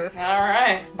 the truth. All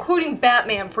right. I'm quoting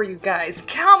Batman for you guys.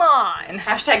 Come on!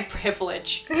 Hashtag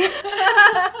privilege. You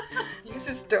guys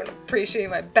just don't appreciate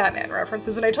my Batman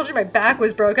references. When I told you my back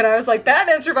was broken, I was like,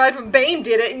 Batman survived when Bane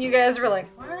did it, and you guys were like,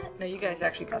 what? No, you guys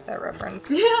actually got that reference.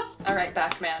 Yeah. All right,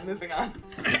 Backman. Moving on.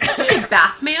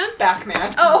 Bathman?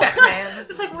 Backman. Oh. Batman. I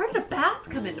was like, where did a bath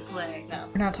come into play. No.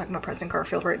 We're not talking about President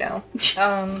Garfield right now.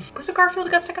 Was it Garfield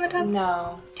who got stuck in the tub?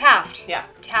 No. Taft. Yeah.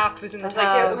 Taft was in the I was tub.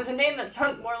 like, it was a name that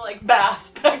sounds more like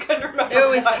Bath, but I couldn't remember. It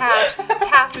was what. Taft.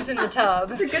 Taft was in the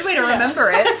tub. It's a good way to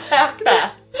remember it. Taft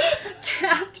Bath.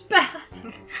 Tapped back.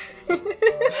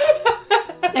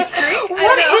 Next week?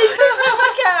 What is this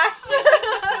podcast?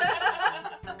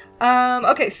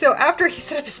 Okay, so after he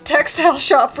set up his textile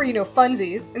shop for,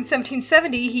 funsies, in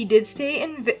 1770 he did stay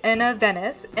in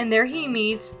Venice, and there he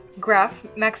meets Graf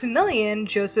Maximilian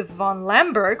Joseph von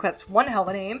Lamberg, that's one hell of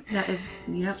a name. That is,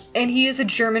 yep. And he is a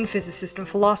German physicist and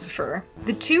philosopher.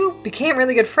 The two became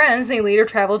really good friends, and they later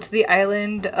traveled to the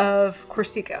island of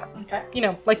Corsica. Okay.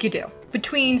 Like you do.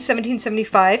 Between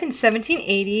 1775 and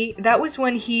 1780, that was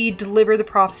when he delivered the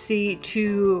prophecy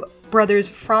to brothers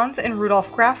Franz and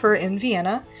Rudolf Graffer in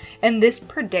Vienna, and this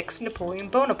predicts Napoleon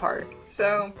Bonaparte.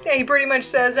 So, yeah, he pretty much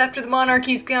says after the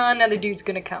monarchy's gone, another dude's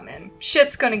gonna come in.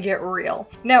 Shit's gonna get real.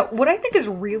 Now, what I think is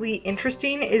really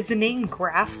interesting is the name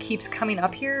Graf keeps coming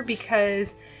up here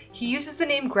because he uses the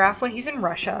name Graf when he's in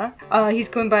Russia. He's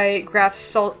going by Graf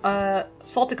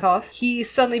Saltykov. He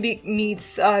suddenly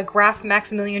meets Graf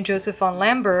Maximilian Joseph von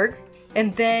Lamberg,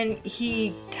 and then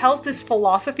he tells this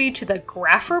philosophy to the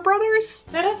Graffer brothers.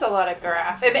 That is a lot of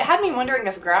Graf. It had me wondering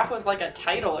if Graf was like a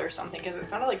title or something, because it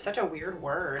sounded like such a weird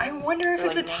word. I wonder if Or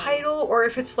it's a like name. title or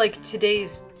if it's like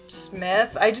today's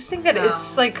Smith. I just think that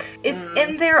it's like, it's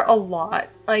in there a lot.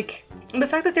 Like, the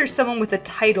fact that there's someone with a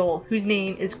title whose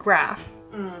name is Graf.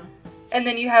 And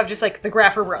then you have just like the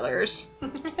Graffer brothers.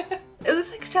 It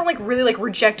was like sound like really like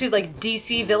rejected like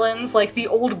DC villains, like the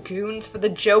old goons for the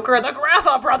Joker. The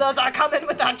Graffer brothers are coming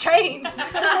with their chains.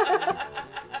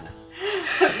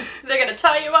 They're gonna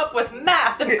tie you up with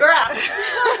math and graphs.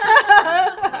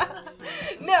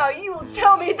 Now you will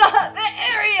tell me the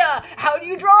area. How do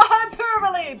you draw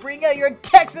hyperbole? Bring out your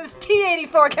Texas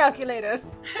T84 calculators.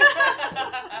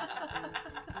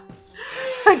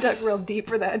 I dug real deep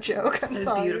for that joke. I'm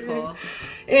sorry. It's beautiful.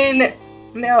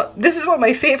 Now, this is one of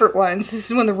my favorite ones.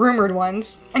 This is one of the rumored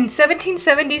ones. In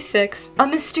 1776, a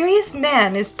mysterious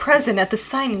man is present at the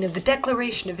signing of the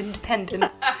Declaration of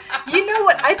Independence. You know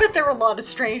what? I bet there were a lot of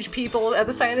strange people at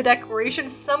the signing of the Declaration,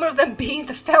 some of them being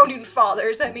the Founding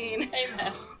Fathers. I mean,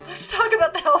 Amen. let's talk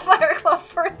about the Hellfire Club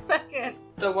for a second.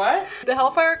 The what? The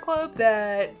Hellfire Club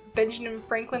that Benjamin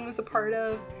Franklin was a part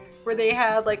of, where they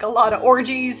had like a lot of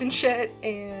orgies and shit,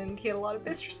 and he had a lot of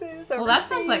mistresses overseas. Well, that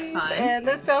sounds like fun. And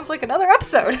this sounds like another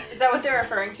episode. Is that what they're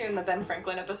referring to in the Ben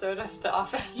Franklin episode of The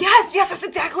Office? Yes, that's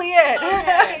exactly it.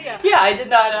 Okay. Yeah, I did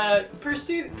not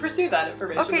pursue that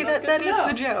information. Okay, but that's that good to is know.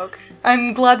 the joke.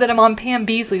 I'm glad that I'm on Pam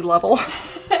Beasley level.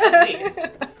 At least.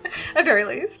 At very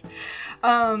least.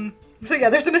 So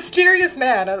yeah, there's a mysterious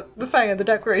man at the signing of the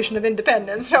Declaration of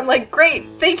Independence. And I'm like, great,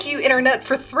 thank you, Internet,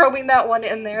 for throwing that one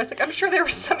in there. It's like, I'm sure there were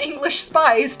some English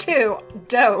spies, too.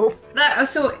 Dope.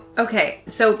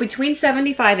 So between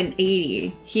 75 and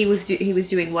 80, he was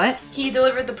doing what? He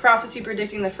delivered the prophecy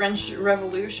predicting the French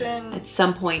Revolution. At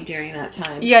some point during that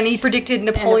time. Yeah, and he predicted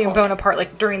Napoleon Napoleon. Bonaparte,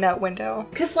 like, during that window.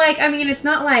 Because, it's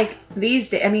not like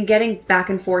these days. Getting back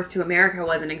and forth to America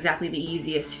wasn't exactly the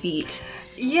easiest feat.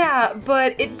 Yeah,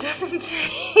 but it doesn't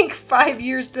take 5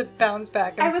 years to bounce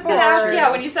back and I was forth. gonna ask, yeah,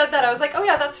 when you said that, I was like, oh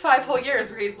yeah, that's 5 whole years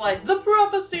where he's like, the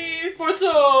prophecy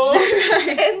foretold.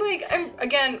 And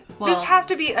again, this Well- has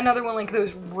to be another one like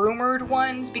those rumored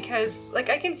ones, because like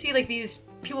I can see like these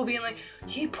people being like,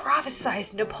 he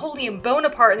prophesied Napoleon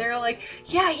Bonaparte, and they're like,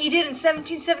 yeah, he did in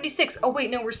 1776. Oh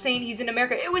wait, no, we're saying he's in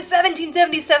America. It was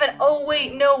 1777. Oh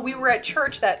wait, no, we were at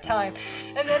church that time.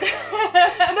 And then, no, it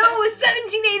was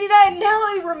 1789. Now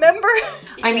I remember.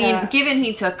 I mean, given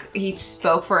he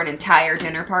spoke for an entire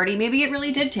dinner party, maybe it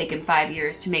really did take him 5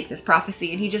 years to make this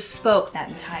prophecy, and he just spoke that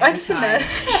entire I'm just time.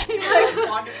 His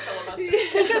longest filibuster.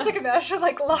 You guys like imagine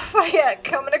like Lafayette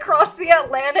coming across the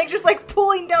Atlantic, just like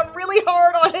pulling down really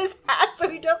hard on his hat so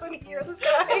he doesn't hear this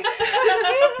guy.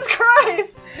 Jesus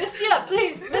Christ! Monsieur,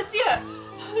 please, monsieur.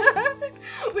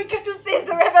 We get to save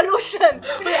the revolution!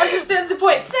 We understand the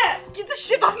point, sir. Get the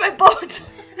shit off my boat!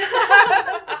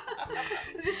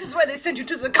 This is why they sent you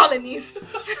to the colonies.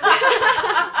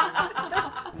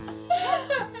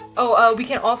 We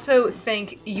can also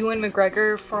thank Ewan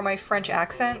McGregor for my French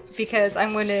accent, because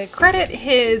I'm going to credit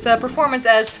his performance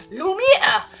as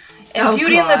Lumiere in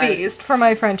Beauty and the God. Beast for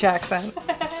my French accent.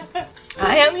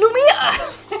 I am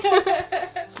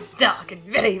Lumiere! Dark and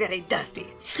very, very dusty.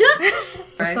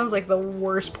 That sounds like the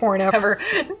worst porn ever.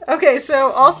 Okay,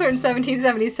 so also in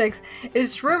 1776,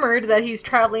 it's rumored that he's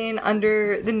traveling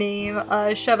under the name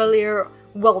Chevalier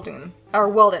Weldon. or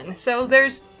Weldon. So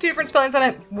there's two different spellings on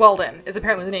it. Weldon is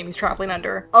apparently the name he's traveling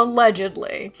under,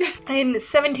 allegedly. In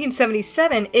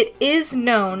 1777, it is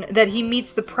known that he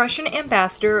meets the Prussian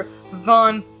ambassador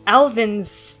von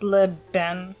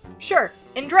Alvensleben. Sure,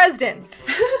 in Dresden.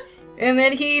 And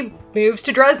then he moves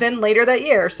to Dresden later that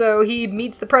year. So he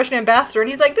meets the Prussian ambassador and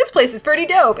he's like, this place is pretty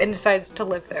dope, and decides to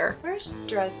live there. Where's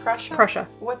Dresden? Prussia? Prussia.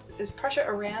 Is Prussia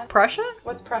Iran? Prussia?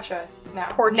 What's Prussia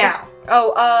now? Now.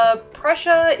 Oh,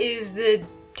 Prussia is the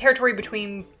territory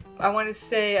between, I want to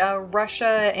say,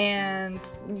 Russia and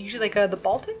usually like the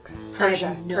Baltics?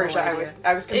 Persia. no Persia. idea.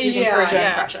 I was confusing Yeah, Persia yeah.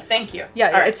 and Prussia. Thank you. Yeah,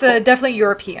 All right, it's cool. definitely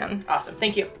European. Awesome.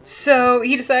 Thank you. So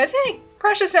he decides, hey,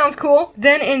 Prussia sounds cool.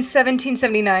 Then in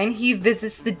 1779, he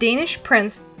visits the Danish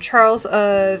prince Charles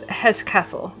of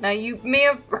Hesse-Kassel. Now, you may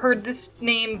have heard this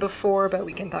name before, but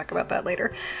we can talk about that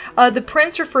later. The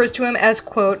prince refers to him as,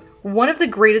 quote, one of the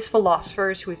greatest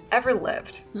philosophers who has ever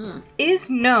lived. Is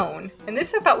known, and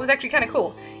this I thought was actually kind of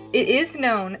cool, it is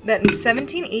known that in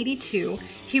 1782,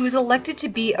 he was elected to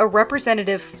be a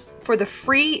representative for the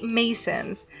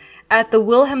Freemasons at the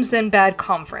Wilhelmsenbad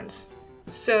Conference.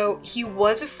 So he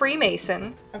was a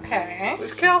Freemason, Okay.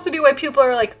 which could also be why people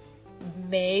are like,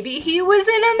 maybe he was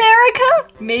in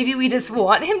America? Maybe we just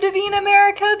want him to be in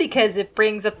America because it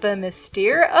brings up the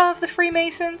mystere of the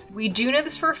Freemasons. We do know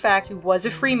this for a fact. He was a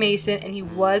Freemason and he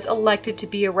was elected to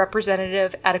be a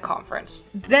representative at a conference.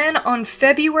 Then on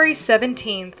February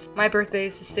 17th, my birthday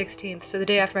is the 16th, so the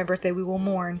day after my birthday we will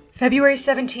mourn. February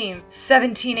 17th,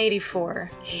 1784,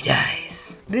 he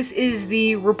dies. This is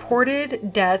the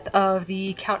reported death of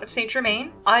the Count of Saint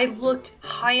Germain. I looked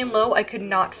high and low. I could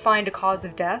not find a cause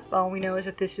of death. All we know is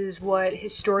that this is what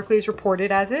historically is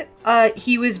reported as it.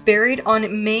 He was buried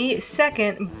on May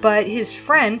 2nd, but his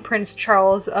friend, Prince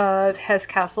Charles of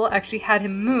Hesse-Kassel, actually had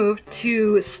him moved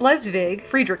to Schleswig,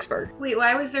 Friedrichsburg. Wait,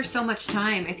 why was there so much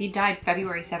time? If he died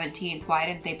February 17th, why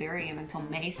didn't they bury him until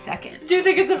May 2nd? Do you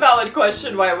think it's a valid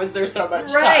question? Why was there so much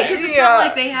Right, time? because it's Yeah. not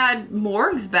like they had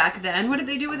morgues back then. What did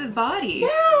they do with his body?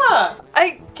 Yeah.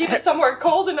 Keep it somewhere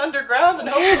cold and underground and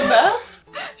hope for the best.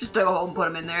 Just dug a hole and put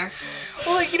him in there.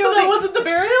 Well, like, you No, know, that like, wasn't the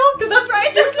burial? Because that's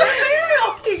right, that's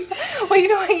the burial. well, you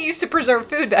know how you used to preserve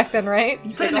food back then, right?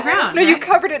 You put it in the ground, No, you right?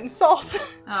 covered it in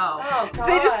salt. Oh. Oh, God.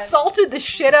 They just salted the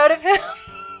shit out of him.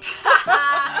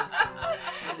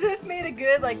 This made a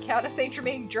good, like, Count of Saint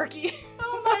Germain jerky.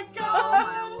 Oh, my Oh, God.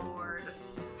 my lord.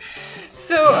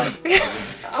 So,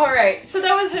 All right, so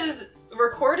that was his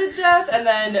recorded death, and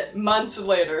then months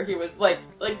later he was like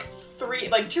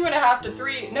 2.5 to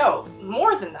 3, no,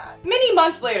 more than that. Many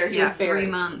months later he was buried.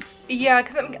 3 months. yeah,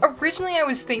 because originally I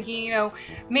was thinking, you know,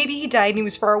 maybe he died and he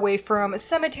was far away from a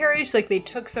cemetery, so, like, they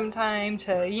took some time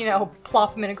to, you know,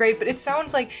 plop him in a grave, but it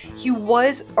sounds like he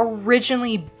was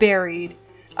originally buried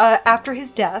after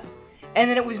his death, and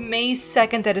then it was May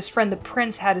 2nd that his friend the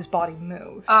prince had his body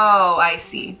moved. Oh, I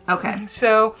see. Okay.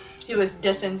 So, He was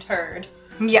disinterred.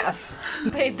 yes,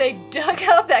 they dug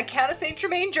up that Count of Saint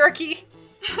Germain jerky,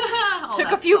 All took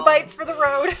a that few salt. bites for the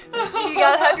road. You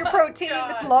gotta have your protein,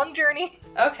 this long journey.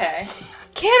 Okay.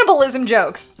 Cannibalism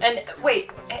jokes. And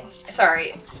wait,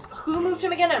 sorry, who moved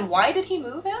him again, and why did he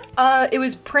move him? It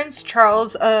was Prince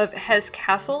Charles of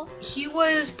Hesse-Kassel. He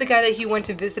was the guy that he went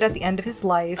to visit at the end of his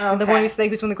life. The Okay. one who said he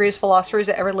was one of the greatest philosophers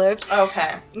that ever lived.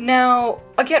 Okay. Now,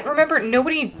 again, remember,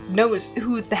 nobody knows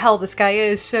who the hell this guy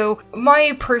is, so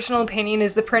my personal opinion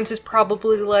is the prince is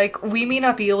probably like, we may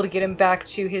not be able to get him back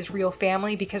to his real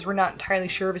family because we're not entirely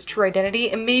sure of his true identity,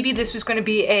 and maybe this was going to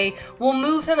be we'll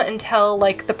move him until,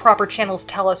 like, the proper channels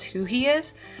tell us who he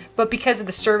is, but because of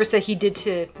the service that he did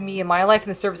to me in my life and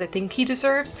the service I think he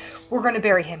deserves, we're going to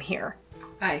bury him here.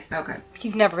 Nice. Okay.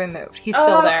 He's never been moved. He's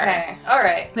still there. Okay. All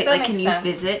right. Wait, That like, makes can you sense.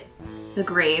 visit the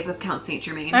grave of Count Saint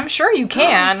Germain? I'm sure you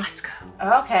can. Let's go.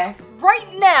 Okay. Right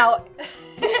now.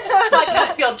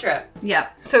 Podcast field trip.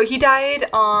 Yep. So he died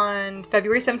on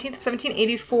February 17th of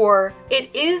 1784.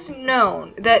 It is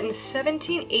known that in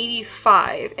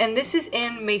 1785, and this is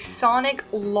in Masonic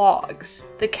logs,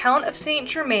 the Count of Saint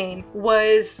Germain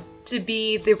was to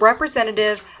be the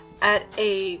representative at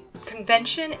a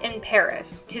convention in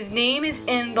Paris. His name is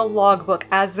in the logbook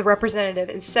as the representative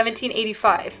in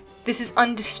 1785. This is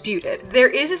undisputed. There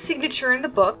is a signature in the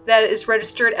book that is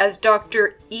registered as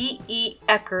Dr. E.E.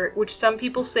 Eckert, which some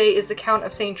people say is the Count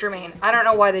of Saint Germain. I don't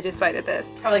know why they decided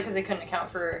this. Probably because they couldn't account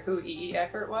for who E.E.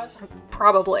 Eckert was.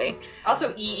 Probably.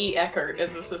 Also, E.E. Eckert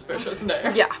is a suspicious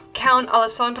name. Yeah. Count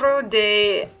Alessandro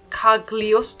de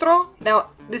Cagliostro.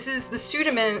 Now, this is the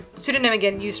pseudonym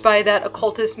again used by that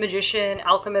occultist, magician,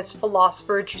 alchemist,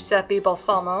 philosopher Giuseppe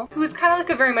Balsamo, who is kind of like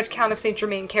a very much Count of Saint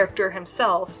Germain character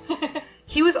himself.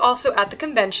 He was also at the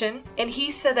convention, and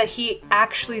he said that he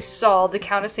actually saw the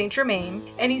Count of Saint Germain,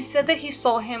 and he said that he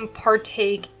saw him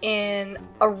partake in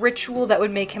a ritual that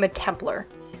would make him a Templar.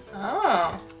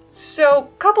 Oh. So,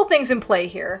 couple things in play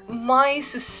here. My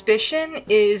suspicion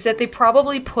is that they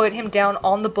probably put him down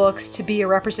on the books to be a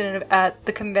representative at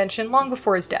the convention long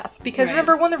before his death. Because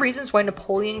remember, one of the reasons why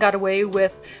Napoleon got away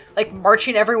with, like,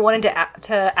 marching everyone into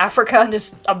to Africa and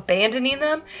just abandoning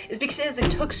them is because it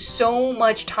took so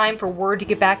much time for word to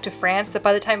get back to France that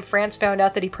by the time France found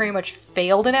out that he pretty much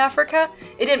failed in Africa,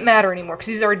 it didn't matter anymore because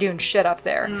he's already doing shit up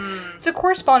there. So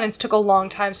correspondence took a long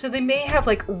time, so they may have,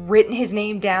 like, written his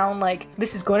name down, like,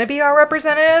 this is going to be our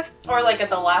representative. Or like at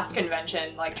the last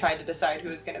convention, like trying to decide who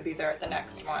was going to be there at the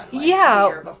next one. Like, Yeah. The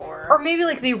year before. Or maybe,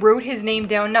 like, they wrote his name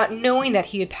down not knowing that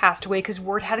he had passed away because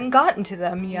word hadn't gotten to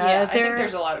them yet. Yeah, I think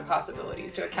there's a lot of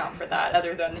possibilities to account for that,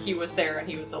 other than he was there and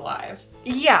he was alive.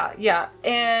 Yeah.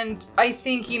 And I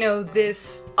think, you know,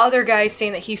 this other guy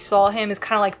saying that he saw him is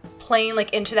kind of like playing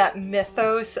like into that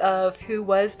mythos of who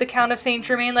was the Count of Saint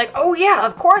Germain. Like, oh yeah,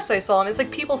 of course I saw him. It's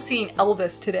like people seeing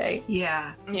Elvis today.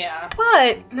 Yeah. Yeah.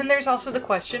 But then there's also the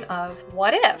question of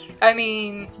what if? I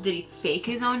mean, Did he fake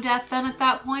his own death then at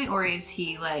that point? Or is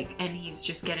he like, and he's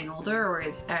just getting older? Or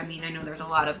is, I mean, I know there's a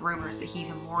lot of rumors that he's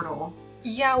immortal.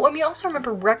 yeah, well, we also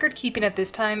remember record keeping at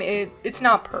this time, it's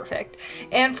not perfect.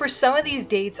 And for some of these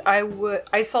dates,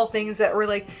 I saw things that were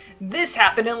like, this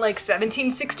happened in like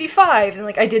 1765, and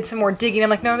like I did some more digging, I'm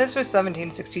like, no, this was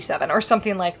 1767, or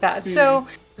something like that. So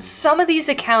some of these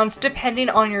accounts, depending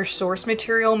on your source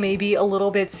material, may be a little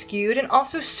bit skewed, and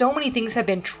also so many things have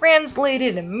been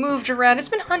translated and moved around. It's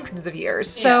been hundreds of years,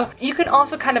 so you can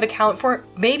also kind of account for,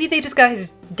 maybe they just got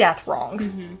his death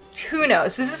wrong. Who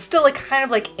knows? This is still like kind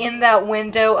of like in that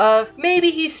window of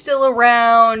maybe he's still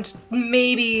around,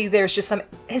 maybe there's just some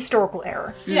historical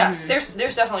error. Yeah,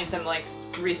 there's definitely some like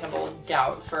reasonable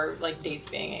doubt for like dates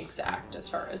being exact as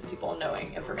far as people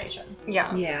knowing information.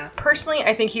 Yeah. Yeah. Personally,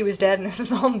 I think he was dead, and this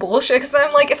is all bullshit, because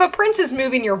I'm like, if a prince is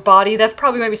moving your body, that's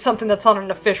probably going to be something that's on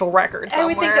an official record I somewhere.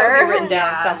 would think that would be written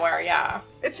down somewhere, yeah.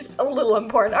 It's just a little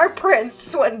important. Our prince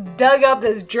just went and dug up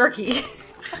this jerky.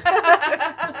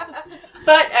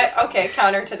 But, okay,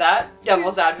 counter to that,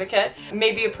 devil's advocate,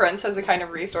 maybe a prince has the kind of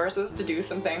resources to do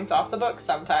some things off the books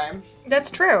sometimes.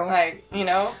 That's true. Like, you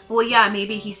know? Well, yeah,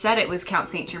 maybe he said it was Count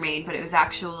Saint Germain, but it was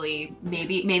actually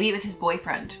maybe it was his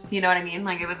boyfriend. You know what I mean?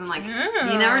 Like, it wasn't like you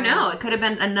never know. It could have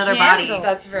been another Scandal. body.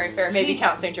 That's very fair. Maybe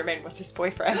Count Saint Germain was his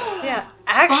boyfriend. Yeah.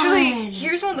 Actually, Fun.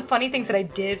 here's one of the funny things that I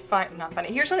did find, not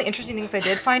funny, here's one of the interesting things I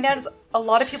did find out is a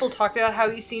lot of people talked about how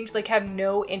he seems like have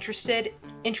no interest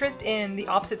in the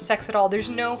opposite sex at all. There's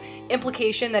no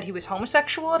implication that he was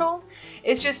homosexual at all.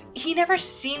 It's just, he never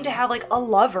seemed to have like a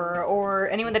lover or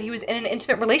anyone that he was in an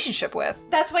intimate relationship with.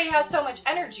 That's why he has so much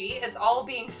energy. It's all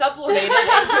being sublimated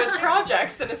into his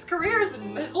projects and his careers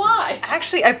and his lives.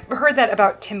 Actually, I've heard that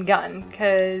about Tim Gunn,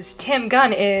 because Tim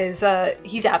Gunn is,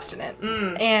 he's abstinent.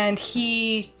 And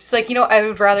he's like, you know, I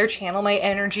would rather channel my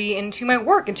energy into my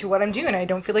work, into what I'm doing. I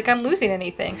don't feel like I'm losing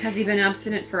anything. Has he been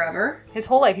abstinent forever? His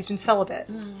whole life, he's been celibate.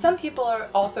 Some people are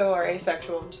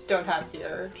asexual, just don't have the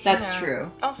urge. That's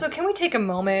true. Also, can we take a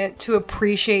moment to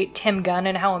appreciate Tim Gunn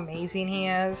and how amazing he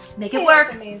is? Make it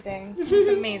work. Amazing. He's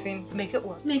amazing. Make it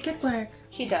work. Make it work.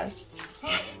 He does.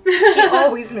 He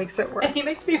always makes it work. And he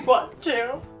makes me want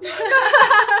to.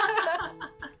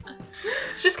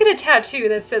 Just get a tattoo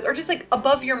that says, or just like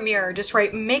above your mirror, just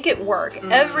write, make it work.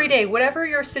 Every day, whatever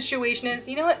your situation is,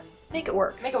 you know what? Make it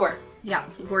work. Make it work. Yeah,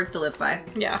 words to live by.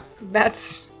 Yeah,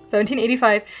 that's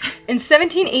 1785. In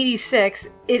 1786,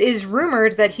 it is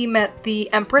rumored that he met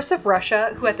the Empress of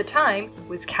Russia, who at the time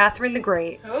was Catherine the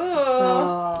Great. Ooh.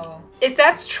 Oh. If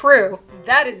that's true,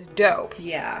 that is dope.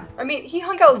 Yeah. I mean, he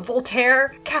hung out with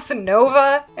Voltaire,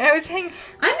 Casanova, and I was hanging...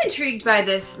 I'm intrigued by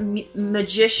this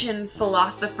magician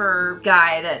philosopher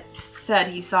guy that said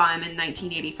he saw him in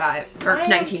 1985. Or I am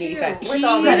 1985. too, with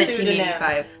all the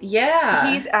 1785.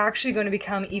 Yeah. He's actually going to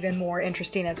become even more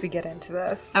interesting as we get into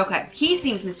this. Okay. He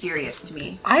seems mysterious to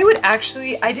me. I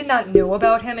did not know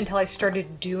about him until I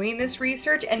started doing this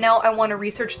research, and now I want to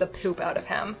research the poop out of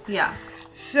him. Yeah.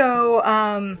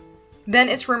 So, then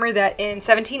it's rumored that in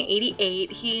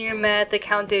 1788, he met the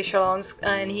Count de Chalons,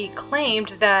 and he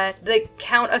claimed that the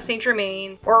Count of Saint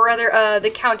Germain, or rather,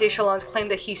 the Count de Chalons claimed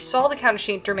that he saw the Count of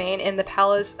Saint Germain in the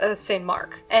Palace of Saint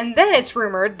Mark. And then it's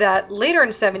rumored that later in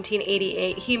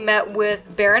 1788, he met with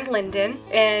Baron Lyndon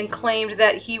and claimed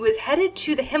that he was headed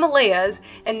to the Himalayas,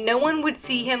 and no one would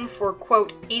see him for,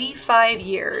 quote, 85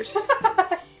 years.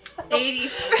 80.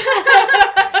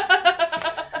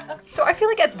 So I feel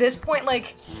like at this point,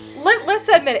 like, let's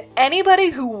admit it, anybody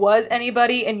who was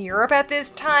anybody in Europe at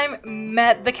this time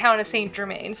met the Count of Saint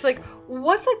Germain. So, like,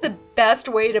 what's, like, the best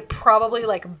way to probably,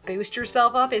 like, boost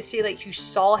yourself up is say, like, you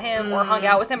saw him or hung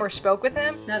out with him or spoke with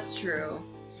him? That's true.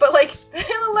 But, like, the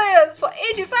Himalayas for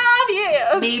 85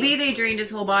 years! Maybe they drained his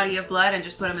whole body of blood and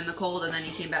just put him in the cold and then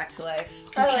he came back to life.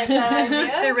 I like that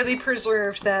idea. They really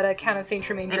preserved that Count of Saint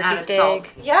Germain And jerky added steak.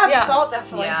 salt. Yeah, the Yeah. salt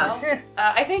definitely Yeah. helped.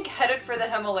 I think Headed for the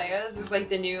Himalayas is like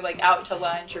the new, like, out to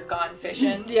lunch or gone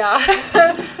fishing. Yeah.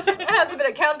 There hasn't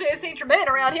been a Count de Saint Germain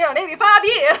around here in 85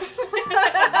 years!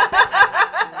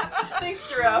 Thanks,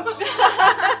 Jerome.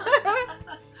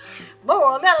 More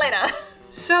on that later.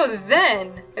 So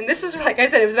then, and this is, like I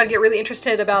said, I was about to get really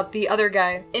interested about the other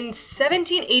guy. In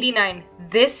 1789,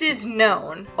 this is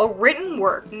known, a written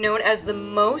work known as the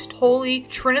Most Holy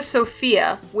Trina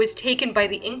Sophia was taken by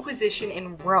the Inquisition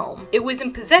in Rome. It was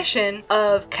in possession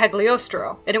of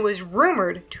Cagliostro, and it was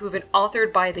rumored to have been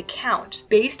authored by the Count.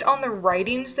 Based on the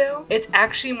writings, though, it's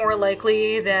actually more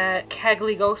likely that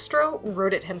Cagliostro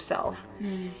wrote it himself.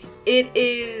 It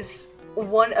is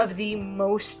one of the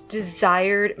most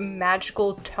desired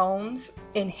magical tomes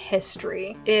in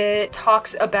history. It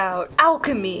talks about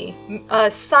alchemy,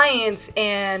 science,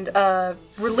 and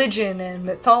religion and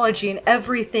mythology and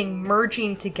everything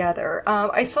merging together.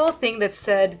 I saw a thing that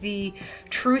said the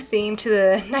true theme to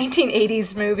the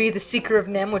 1980s movie, The Secret of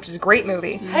NIMH, which is a great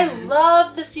movie. I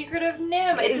love The Secret of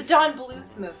NIMH. It's a Don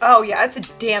Bluth movie. Oh yeah, it's a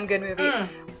damn good movie.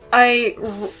 I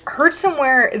heard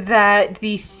somewhere that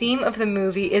the theme of the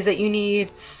movie is that you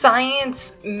need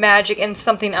science, magic, and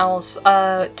something else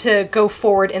to go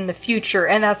forward in the future,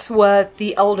 and that's what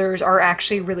the elders are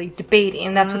actually really debating.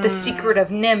 And that's what the Secret of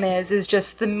NIMH is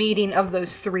just the meeting of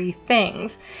those three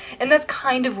things. And that's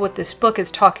kind of what this book is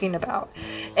talking about.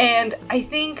 And I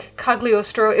think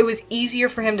Cagliostro, it was easier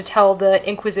for him to tell the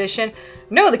Inquisition,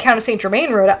 no, the Count of Saint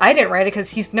Germain wrote it. I didn't write it because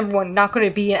he's, number one, not going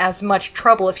to be in as much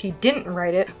trouble if he didn't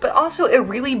write it. But also, it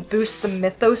really boosts the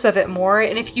mythos of it more.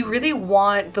 And if you really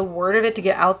want the word of it to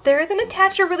get out there, then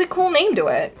attach a really cool name to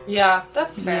it. Yeah,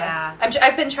 that's fair. Yeah.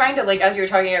 I've been trying to, like, as you were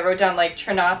talking, I wrote down, like,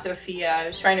 Trina Sophia. I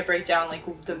was trying to break down, like,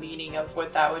 the meaning of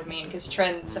what that would mean. Because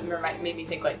Trin made me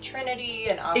think, like, Trinity,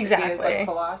 and Osophy is, Exactly. like,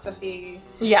 philosophy.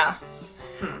 Yeah.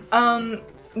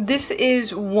 This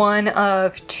is one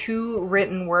of two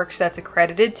written works that's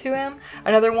accredited to him.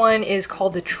 Another one is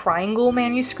called the Triangle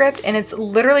Manuscript, and it's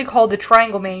literally called the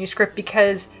Triangle Manuscript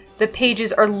because the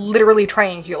pages are literally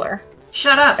triangular.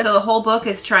 Shut up. So the whole book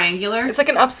is triangular? It's like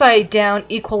an upside down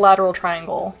equilateral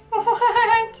triangle.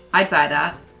 What? I'd buy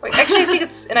that. Wait, actually, I think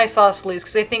it's an isosceles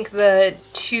because I think the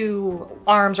two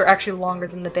arms are actually longer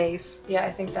than the base. Yeah,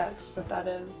 I think that's what that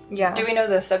is. Yeah. Do we know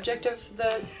the subject of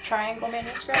the Triangle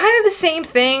Manuscript? Kind of the same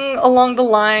thing along the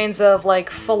lines of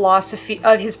like philosophy,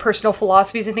 of his personal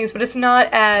philosophies and things, but it's not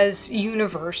as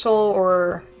universal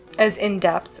or as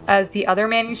in-depth as the other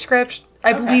manuscript.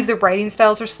 I believe the writing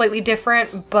styles are slightly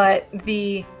different, but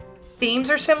the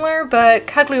themes are similar, but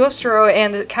Cagliostro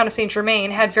and the Count of Saint Germain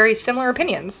had very similar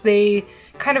opinions. They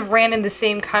kind of ran in the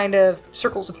same kind of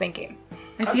circles of thinking.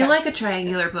 I feel like a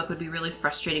triangular book would be really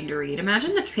frustrating to read.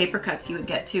 Imagine the paper cuts you would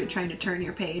get to trying to turn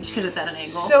your page because it's at an angle.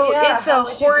 So Yeah, it's how a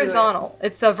would you do it? horizontal.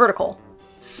 It's a vertical.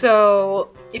 So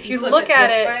if you flip look it at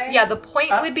this it, way? yeah, the point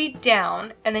would be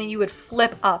down, and then you would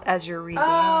flip up as you're reading.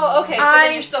 Oh, okay. So I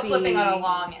then you're still flipping on a see.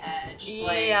 long edge.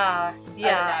 Like, Yeah,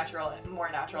 At a more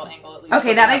natural angle, at least.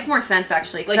 Okay, that makes more sense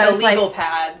actually. 'Cause Like I a was legal like,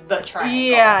 pad, the triangle.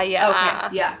 Yeah, yeah.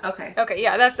 okay, yeah, okay. Okay,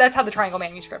 yeah, that's how the triangle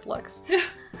manuscript looks.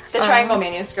 The Triangle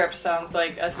Manuscript sounds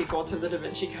like a sequel to the Da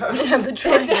Vinci Code. The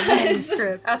triangle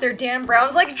manuscript. Out there, Dan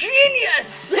Brown's like,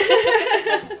 genius!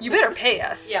 You better pay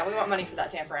us. Yeah, we want money for that,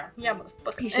 Dan Brown. Yeah,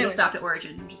 motherfucker. He should have Anyway. stopped at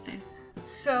Origin, I'm just saying.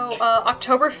 So,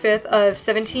 October 5th of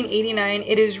 1789,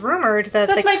 it is rumored that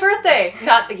That's my birthday,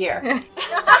 not the year.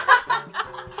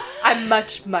 I'm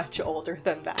much, much older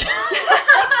than that.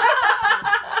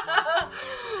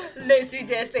 Laissez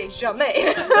de Saint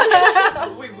Germain.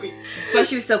 Oui. That's why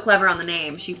she was so clever on the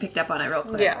name. She picked up on it real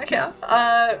quick.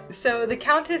 Yeah. So the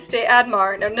Countess de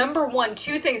Admar. Now, number one,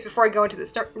 two things before I go into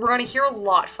this. We're going to hear a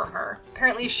lot from her.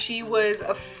 Apparently, she was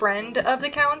a friend of the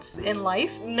Count's in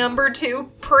life. Number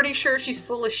two, pretty sure she's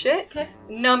full of shit. Okay.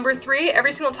 Number three,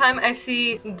 every single time I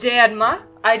see de Admar,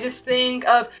 I just think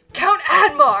of Count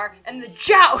Admar and the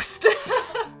Joust.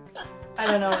 I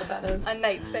don't know what that is. A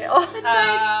Knight's Tale.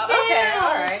 Okay,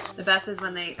 alright. The best is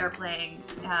when they are playing,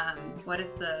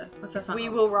 what's that song? We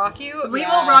called? Will Rock You. We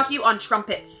Yes. Will Rock You on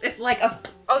trumpets. It's like a...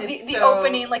 Oh, It's the so-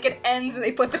 opening, like it ends and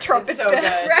they put the trumpets so down.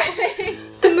 good. Right.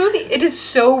 The movie, it is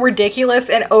so ridiculous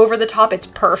and over the top. It's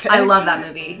perfect. I love that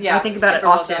movie. Yeah, I think about it super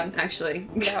well often, done. actually.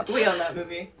 Yeah. We own that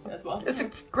movie. as well. It's a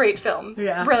great film.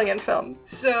 Yeah. Brilliant film.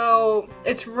 So,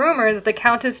 it's rumored that the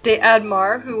Countess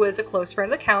d'Admar, who was a close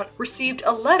friend of the Count, received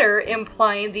a letter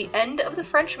implying the end of the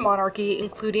French monarchy,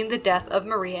 including the death of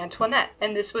Marie Antoinette.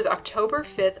 And this was October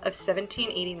 5th of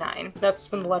 1789.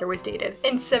 That's when the letter was dated.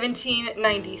 In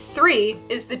 1793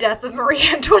 is the death of Marie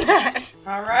Antoinette.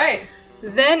 All right.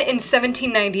 Then in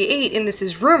 1798, and this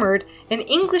is rumored, an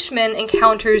Englishman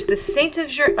encounters the Saint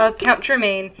of Count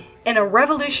Germain in a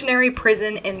revolutionary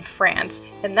prison in France.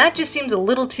 And that just seems a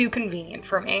little too convenient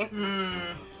for me.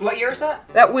 What year was that?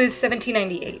 That was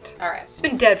 1798. All right. It's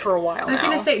been dead for a while I was now.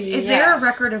 gonna say, is there a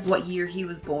record of what year he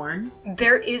was born?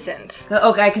 There isn't.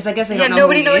 Okay, because I guess I don't know.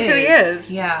 Nobody knows who he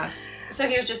is. Yeah. So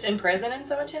he was just in prison in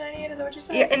 1798, is that what you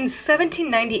said? Yeah, in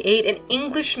 1798, an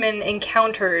Englishman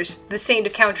encounters the Saint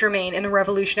of Count Germain in a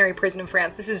revolutionary prison in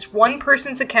France. This is one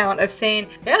person's account of saying,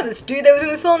 yeah, this dude that was in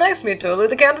the cell next to me totally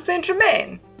the Count of Saint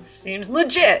Germain. Seems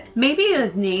legit. Maybe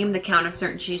the name, the Count of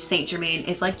Saint Germain,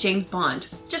 is like James Bond.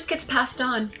 Just gets passed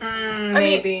on.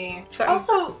 Maybe. sorry.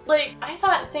 Also, like, I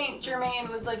thought Saint Germain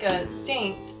was like a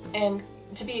saint, and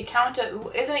to be a count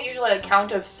of, isn't it usually a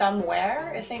count of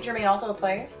somewhere? Is Saint Germain also a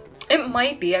place? It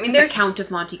might be. I mean, The there's... Count of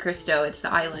Monte Cristo. It's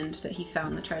the island that he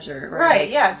found the treasure. Right,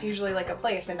 yeah, it's usually like a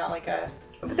place and not like a...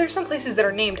 But there's some places that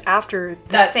are named after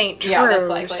the That's- Saint True. yeah, that's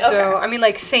likely. So, Okay. I mean,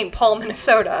 like St. Paul,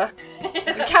 Minnesota.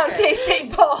 Count de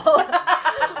St. Paul.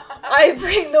 I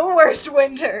bring the worst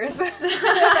winters.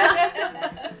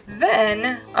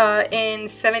 Then, in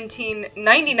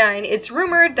 1799, it's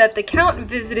rumored that the Count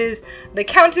visited the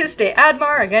Countess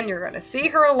d'Admar, again, you're going to see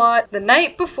her a lot, the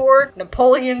night before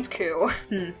Napoleon's coup.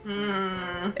 And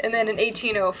then in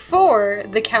 1804,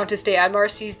 the Countess d'Admar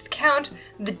sees the Count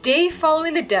the day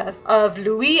following the death of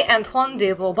Louis-Antoine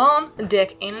de Bourbon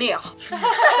d'Ainleer.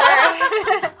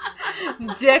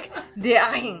 Dick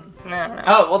d'Ain. No.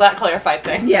 Oh, well, that clarified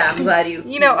things. Yeah, I'm glad you...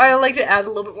 You know, I like to add a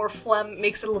little bit more phlegm,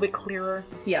 makes it a little bit clearer.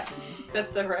 Yeah. That's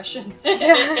the Russian in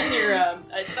your,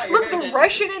 it's not your Look, the heritage.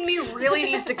 Russian in me really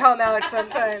needs to come out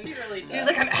sometime. She really does. He's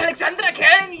like, I'm Alexandra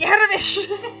Karenich.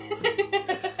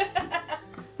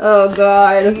 Oh,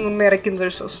 God. Americans are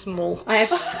so small. I have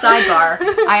sidebar.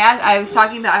 I was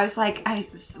talking about. I was like,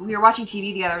 we were watching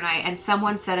TV the other night, and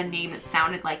someone said a name that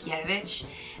sounded like Yedovich,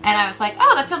 and I was like,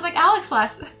 oh, that sounds like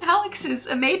Alex's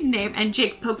a maiden name. And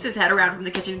Jake pokes his head around from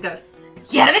the kitchen and goes,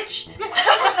 Yedovich.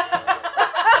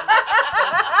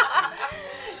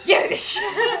 Yiddish.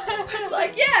 I was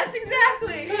like, yes,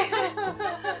 exactly.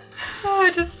 Oh,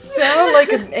 I just sound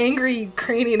like an angry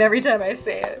Ukrainian every time I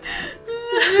say it.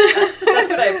 That's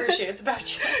what I appreciate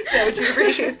about you. That's what you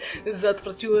appreciate. That's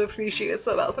what you appreciate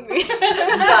about me.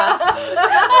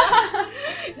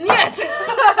 Нет.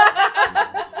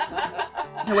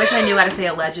 I wish I knew how to say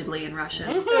allegedly in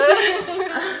Russian.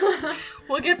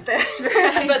 We'll get there.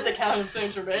 I bet the Count of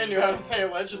Saint Germain knew how to say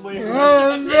allegedly.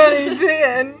 I'm ready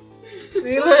to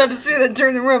We learned how to say that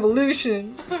during the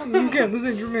revolution. Count of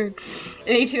Saint Germain.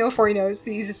 In 1804,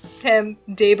 sees him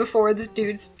day before this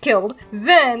dude's killed.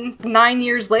 Then, 9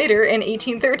 years later, in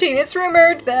 1813, it's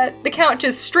rumored that the Count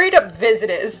just straight up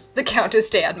visited the Countess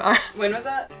d'Admar. When was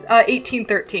that?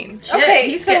 1813. Okay,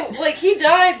 he's so, good. like, he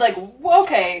died, like,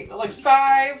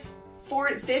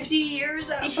 50 years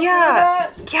before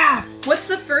that? Yeah. What's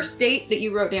the first date that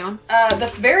you wrote down?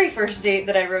 The very first date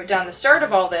that I wrote down, the start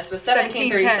of all this, was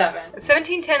 1737.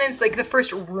 1710 is like the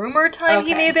first rumor time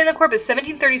he Okay. may have been in the court, but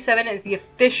 1737 is the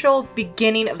official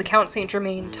beginning of the Count Saint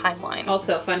Germain timeline.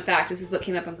 Also, fun fact, this is what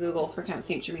came up on Google for Count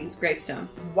Saint Germain's gravestone.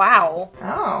 Wow.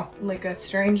 Oh, like a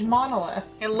strange monolith.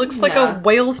 It looks like Yeah. a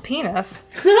whale's penis.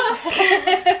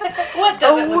 What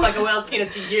doesn't look like a whale's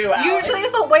penis to you, Alex? Usually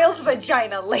it's a whale's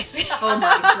vagina, Lacey. Oh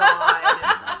my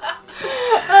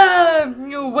god.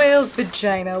 Whale's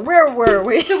vagina. Where were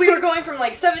we? So we were going from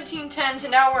like 1710 to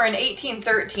now we're in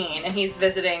 1813, and he's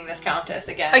visiting this countess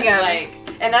again. Again. Like,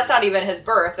 and that's not even his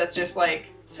birth. That's just like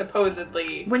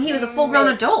supposedly. When he was a full-grown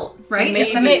adult, right?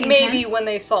 Maybe- In 1710? Maybe when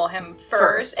they saw him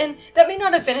first. And that may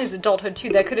not have been his adulthood, too.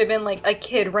 That could have been like a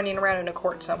kid running around in a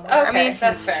court somewhere. Okay, I mean,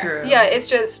 that's fair. True. yeah, it's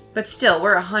just... But still,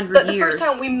 we're 100 The years. first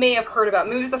time we may have heard about,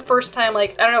 maybe it was the first time,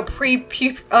 like, I don't know,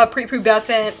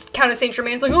 prepubescent Count of Saint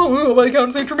Germain's like, oh, we'll go by Count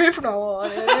of Saint Germain from now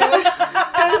on.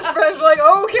 And his friends were like,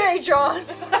 okay, John.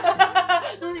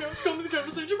 Let's go to the Count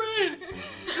of Saint Germain.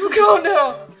 You go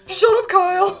now. Shut up,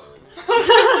 Kyle.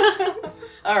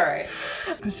 All right.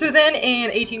 So then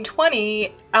in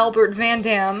 1820, Albert Van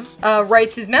Dam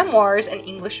writes his memoirs, An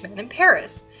Englishman in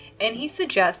Paris. And he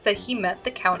suggests that he met the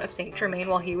Count of Saint Germain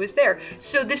while he was there.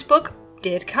 So this book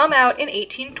did come out in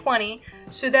 1820,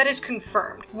 so that is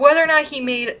confirmed. Whether or not he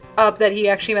made up that he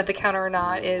actually met the Count or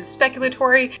not is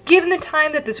speculatory. Given the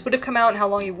time that this would have come out and how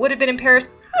long he would have been in Paris,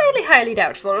 highly, highly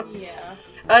doubtful. Yeah.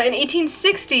 In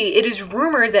 1860, it is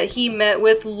rumored that he met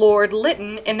with Lord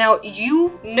Lytton, and now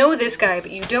you know this guy,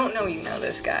 but you don't know you know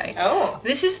this guy. Oh.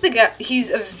 This is the guy, he's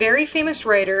a very famous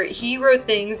writer. He wrote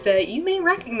things that you may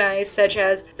recognize, such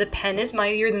as The Pen is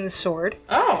Mightier Than the Sword,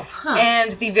 Oh.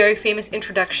 and the very famous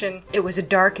introduction, It Was a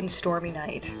Dark and Stormy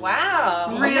Night.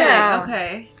 Wow. Really? Yeah.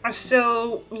 Okay.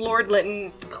 So, Lord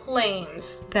Lytton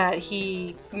claims that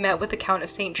he met with the Count of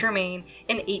Saint Germain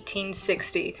in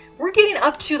 1860. We're getting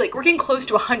we're getting close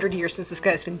to 100 years since this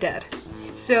guy's been dead.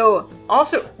 So,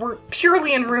 also, we're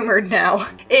purely unrumored now.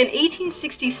 In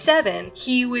 1867,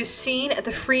 he was seen at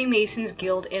the Freemasons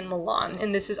Guild in Milan,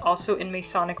 and this is also in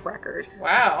Masonic record.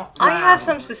 Wow. I have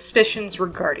some suspicions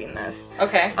regarding this.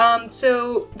 Okay.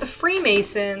 So the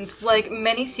Freemasons, like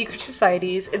many secret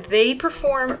societies, they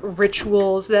perform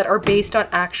rituals that are based on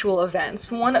actual events.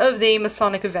 One of the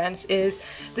Masonic events is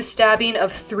the stabbing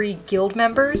of 3 guild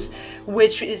members,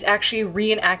 which is actually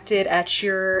reenacted at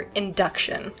your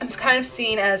induction. It's kind of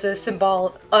seen as a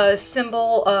symbol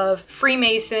of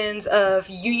Freemasons, of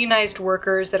unionized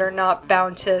workers that are not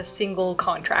bound to a single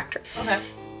contractor. Okay.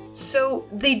 So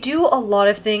they do a lot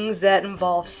of things that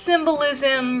involve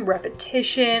symbolism,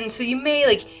 repetition. So you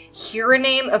may hear a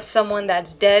name of someone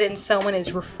that's dead and someone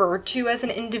is referred to as an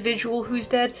individual who's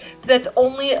dead, but that's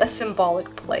only a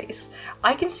symbolic place.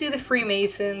 I can see the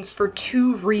Freemasons for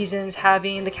 2 reasons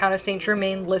having the Count of Saint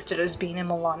Germain listed as being in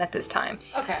Milan at this time.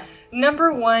 Okay.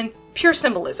 Number 1, pure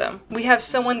symbolism. We have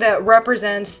someone that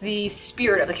represents the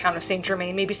spirit of the Count of Saint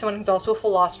Germain. Maybe someone who's also a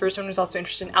philosopher, someone who's also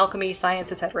interested in alchemy,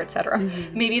 science, etc., etc.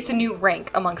 Maybe it's a new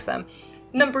rank amongst them.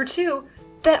 Number 2,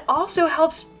 that also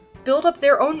helps build up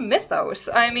their own mythos.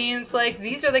 I mean, it's like,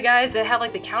 these are the guys that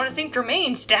have the Count of Saint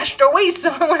Germain stashed away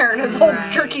somewhere in his whole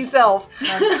jerky self.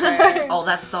 That's fair. Oh,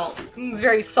 that's salt. He's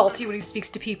very salty when he speaks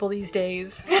to people these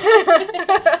days.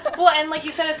 Well, and like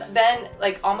you said, it's been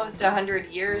almost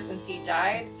 100 years since he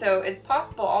died, so it's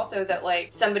possible also that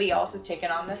somebody else has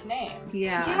taken on this name.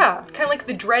 Yeah. Yeah, kind of like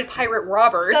the Dread Pirate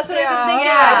Roberts. That's what I've been thinking.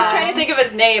 Yeah. I was trying to think of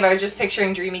his name. I was just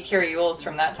picturing Dreamy Curioules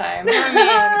from that time.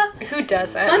 I mean, who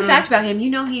doesn't? Fun fact about him,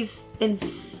 he's in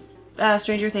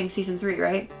Stranger Things season 3,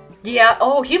 right? Yeah,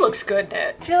 oh, he looks good in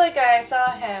it. I feel like I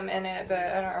saw him in it, but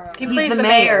I don't remember. He He's plays the the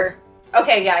mayor. mayor.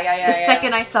 Okay, yeah. The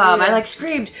second I saw him, I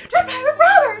screamed, Dread Pirate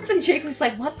Roberts! And Jake was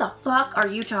like, what the fuck are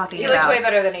you talking He about? looks way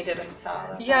better than he did in Saw.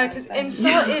 That's all Yeah, I'm because saying. in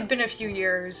Saw, it had been a few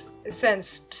years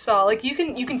since Saw. You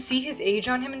can see his age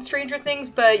on him in Stranger Things,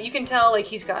 but you can tell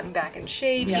he's gotten back in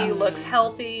shape. Yeah. He looks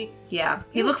healthy. Yeah.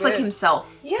 He He looks looks like good.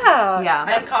 himself. Yeah. Yeah.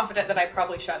 I'm confident that I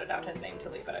probably shouted out his name to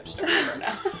Lee, but I just don't remember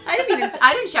now.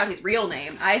 I didn't shout his real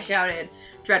name. I shouted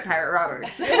Dread Pirate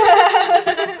Roberts.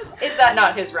 Is that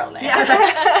not his real name? Yeah,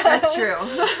 that's true.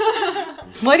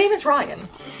 My name is Ryan.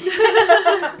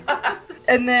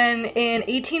 And then in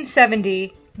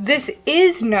 1870, this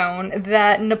is known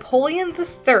that Napoleon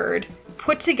III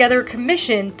put together a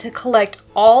commission to collect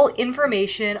all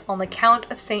information on the Count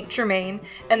of Saint Germain,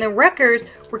 and the records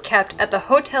were kept at the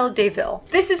Hotel de Ville.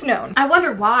 This is known. I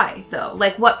wonder why, though.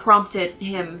 What prompted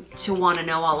him to want to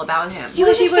know all about him? He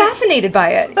was just fascinated by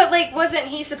it. But wasn't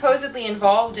he supposedly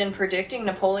involved in predicting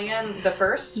Napoleon the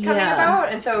First coming about?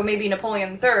 And so maybe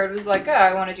Napoleon III was like,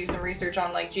 I want to do some research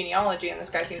on genealogy, and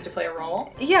this guy seems to play a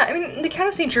role. Yeah, I mean, the Count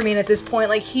of Saint Germain at this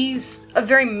point, he's a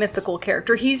very mythical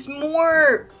character. He's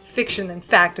more fiction than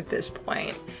fact at this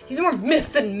point. He's more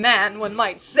myth than man, one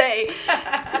might say.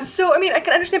 So, I mean, I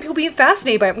can understand people being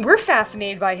fascinated by him. We're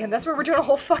fascinated by him. That's why we're doing a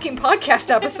whole fucking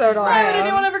podcast episode on Why would him.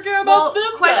 anyone ever care about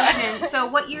this guy? Question. So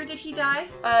what year did he die?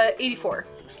 84.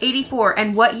 84.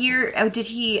 And what year did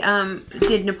he,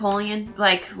 did Napoleon,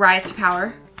 rise to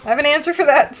power? I have an answer for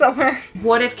that somewhere.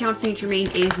 What if Count Saint Germain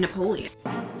is Napoleon?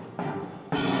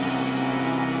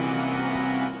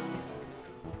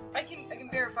 I can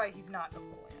verify he's not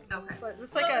Napoleon. Okay.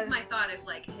 It's That was my thought if,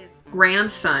 his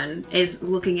grandson is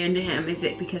looking into him. Is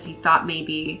it because he thought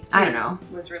maybe, I don't know.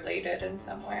 Was related in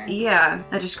some way. Yeah,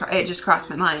 it just crossed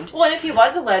my mind. Well, and if he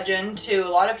was a legend to a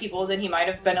lot of people, then he might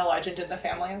have been a legend in the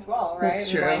family as well, right?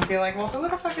 That's You true. might be like, well, who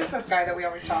the fuck is this guy that we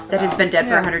always talk about? That has been dead for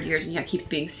Yeah. 100 years and yet keeps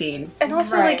being seen. And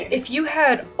also, Right. if you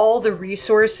had all the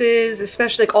resources,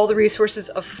 especially all the resources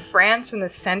of France in the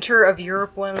center of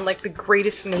Europe, one of the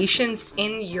greatest nations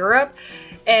in Europe,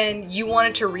 and you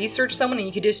wanted to research someone and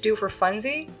you could just do it for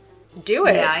funsy, do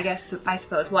it. Yeah, I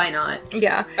suppose. Why not?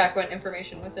 Yeah. Back when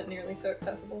information wasn't nearly so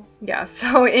accessible. Yeah,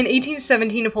 so in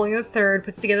 1817, Napoleon III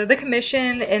puts together the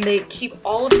commission, and they keep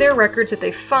all of their records that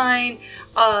they find,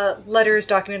 letters,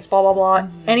 documents, blah, blah, blah,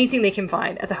 anything they can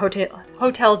find at the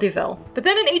Hotel de Ville. But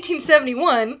then in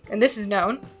 1871, and this is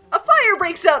known, a fire fire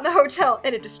breaks out in the hotel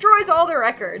and it destroys all the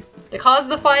records. The cause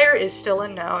of the fire is still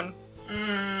unknown.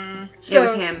 It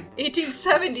was him.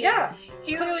 1870. Yeah.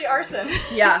 He's Clearly arson.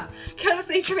 Yeah. Count of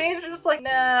St. Germain's just like,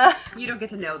 nah. You don't get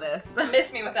to know this.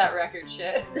 Miss me with that record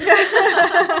shit.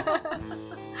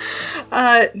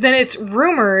 Then it's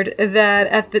rumored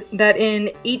that that in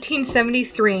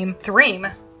 1873,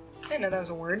 I didn't know that was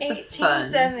a word.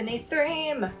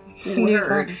 1873.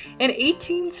 Word. In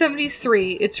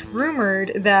 1873, it's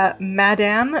rumored that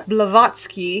Madame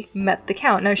Blavatsky met the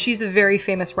Count. Now, she's a very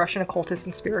famous Russian occultist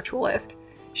and spiritualist.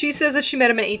 She says that she met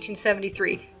him in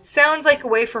 1873. Sounds like a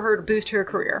way for her to boost her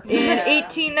career. In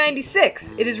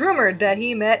 1896, it is rumored that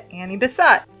he met Annie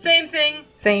Besant. Same thing.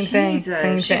 Same Jesus. thing.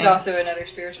 Same She's thing. also another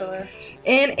spiritualist.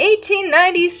 In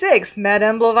 1896,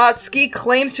 Madame Blavatsky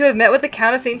claims to have met with the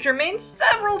Count of St. Germain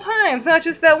several times, not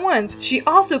just that once. She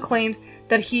also claims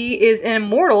that he is an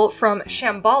immortal from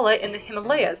Shambhala in the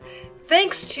Himalayas.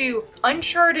 Thanks to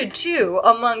Uncharted 2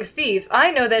 Among Thieves,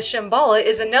 I know that Shambhala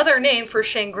is another name for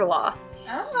Shangri-La.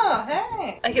 Oh,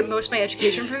 hey. I get most of my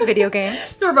education from video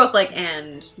games. We're both like,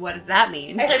 and what does that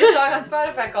mean? I heard a song on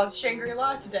Spotify called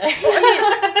Shangri-La today.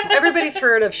 Everybody's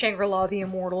heard of Shangri-La, the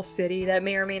immortal city that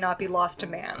may or may not be lost to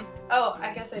man. Oh,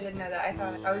 I guess I didn't know that.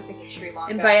 I was thinking Sri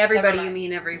Lanka. And by everybody, Never you mind.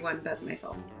 mean everyone but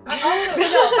myself. Also,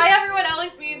 no, by everyone,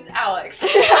 Alex means Alex.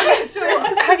 So,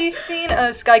 have you seen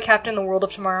Sky Captain: The World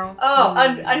of Tomorrow? Oh,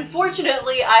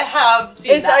 unfortunately, I have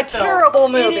seen It's that a film. terrible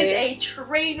movie. It is a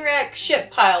train wreck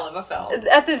shit pile of a film.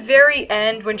 At the very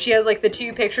end, when she has like the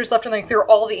two pictures left and like there are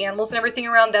all the animals and everything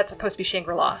around, that's supposed to be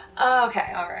Shangri-La. Oh,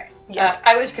 okay, alright. Yeah.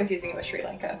 I was confusing it with Sri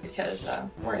Lanka because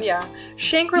words. Yeah.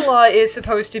 Shangri-La is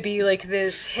supposed to be like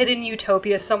this hidden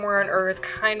utopia somewhere on Earth,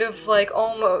 kind of like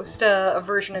almost a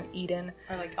version of Eden.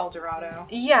 Or like El Dorado.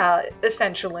 Yeah,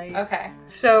 essentially. Okay.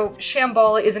 So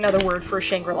Shambhala is another word for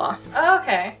Shangri-La.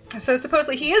 Okay. So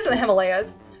supposedly he is in the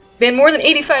Himalayas. Been more than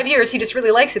 85 years, he just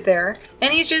really likes it there.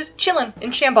 And he's just chilling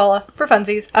in Shambhala for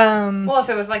funsies. Well, if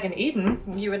it was like an Eden,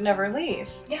 you would never leave.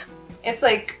 Yeah. It's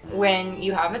like when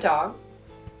you have a dog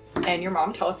and your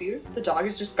mom tells you the dog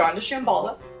has just gone to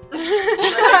Shambhala.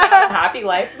 Have a happy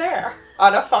life there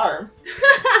on a farm.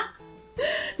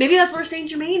 Maybe that's where Saint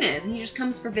Germain is, and he just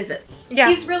comes for visits. Yeah.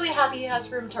 He's really happy he has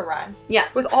room to run. Yeah.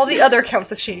 With all the other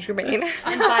counts of Saint Germain.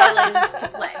 And violins to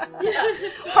play.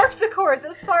 Harpsichords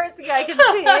as far as the eye can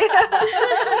see.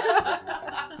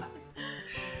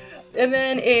 And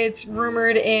then it's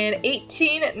rumored in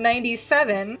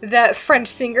 1897 that French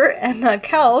singer Emma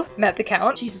Calve met the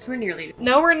Count. Jesus, we're nearly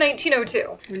No, we're in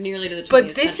 1902. to the 20th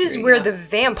But this is century where now. the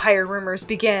vampire rumors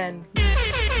begin.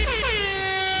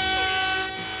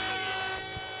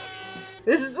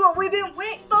 This is what we've been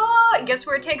waiting for! And guess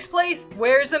where it takes place?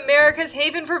 Where's America's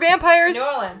haven for vampires? New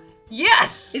Orleans.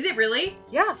 Yes! Is it really?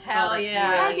 Yeah. Hell that's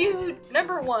yeah. Have you,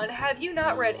 number one, have you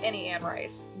not read any Anne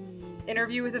Rice?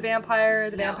 Interview with the Vampire,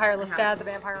 The No, Vampire I Lestat, The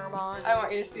Vampire Roman. I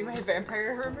want you to see my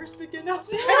vampire rumors begin now.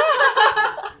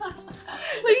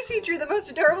 Lacey drew the most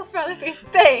adorable smiley face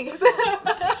bangs.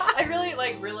 I really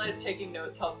realize taking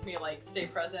notes helps me stay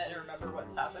present and remember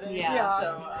what's happening. Yeah.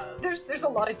 So There's a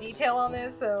lot of detail on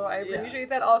this, so I Yeah, appreciate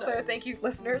that. Also, nice. thank you,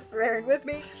 listeners, for bearing with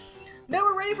me. Now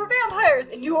we're ready for vampires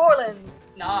in New Orleans.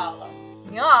 New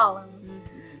Orleans.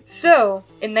 So,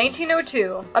 in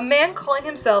 1902, a man calling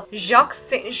himself Jacques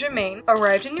Saint-Germain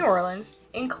arrived in New Orleans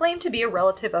and claimed to be a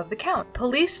relative of the Count.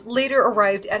 Police later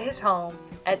arrived at his home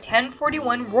at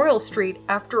 1041 Royal Street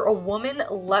after a woman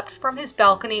leapt from his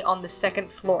balcony on the second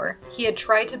floor. He had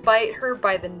tried to bite her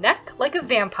by the neck like a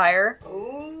vampire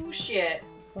oh shit.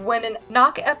 when a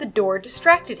knock at the door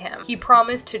distracted him. He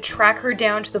promised to track her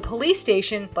down to the police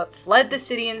station, but fled the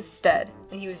city instead,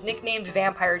 and he was nicknamed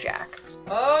Vampire Jack.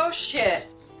 Oh shit.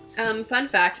 Fun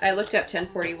fact, I looked up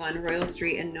 1041 Royal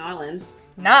Street in Nolans.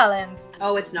 Nolans.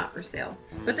 Oh, it's not for sale.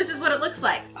 But this is what it looks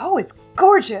like. Oh, it's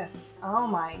gorgeous. Oh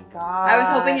my god. I was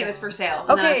hoping it was for sale.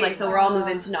 And then I was Okay. like, so we're all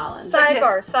moving to Nolans.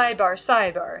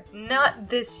 Sidebar. Not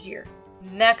this year.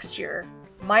 Next year.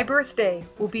 My birthday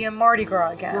will be on Mardi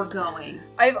Gras again. We're going.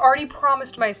 I've already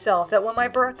promised myself that when my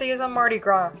birthday is on Mardi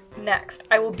Gras next,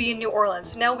 I will be in New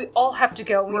Orleans. So now we all have to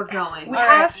go. We're going. We All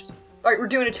have to. All right, we're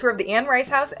doing a tour of the Anne Rice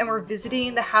house, and we're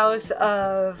visiting the house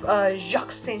of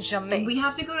Jacques Saint-Germain. We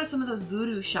have to go to some of those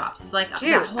voodoo shops. Like,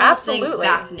 Dude, that whole absolutely.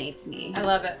 thing fascinates me. I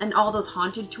love it. And all those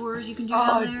haunted tours you can do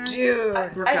Oh, down there.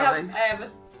 dude. We're I going. have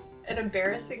an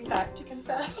embarrassing fact to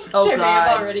confess. Oh, which I may have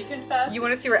God. already confessed. You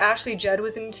want to see where Ashley Judd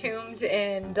was entombed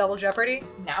in Double Jeopardy?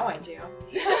 Now I do.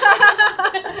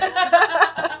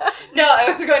 No,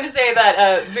 I was going to say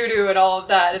that voodoo and all of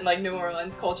that in like New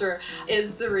Orleans culture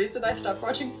is the reason I stopped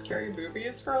watching scary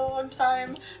movies for a long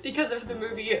time, because of the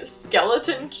movie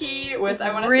Skeleton Key with,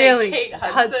 I want to say, Kate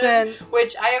Hudson,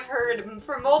 which I have heard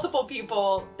from multiple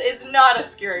people is not a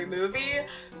scary movie.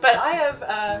 But I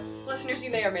have, listeners you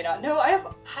may or may not know, I have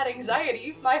had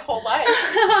anxiety my whole life.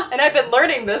 And I've been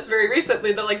learning this very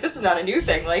recently, that, like, this is not a new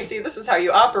thing. Like, see, this is how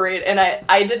you operate. And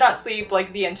I did not sleep,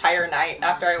 like, the entire night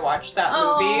after I watched that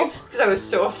movie, because I was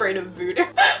so afraid of voodoo.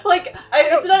 Like,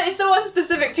 it's so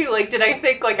unspecific, too. Like, did I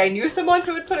think, like, I knew someone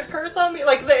who would put a curse on me?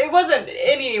 Like, it wasn't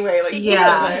anyway, like,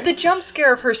 specific. The jump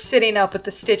scare of her sitting up with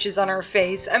the stitches on her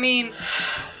face, I mean,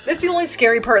 that's the only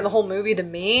scary part in the whole movie to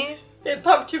me. It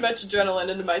pumped too much adrenaline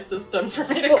into my system for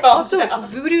me to calm down.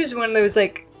 Voodoo's one of those,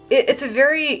 like, it's a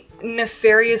very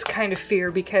nefarious kind of fear,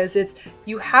 because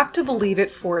you have to believe it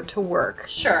for it to work.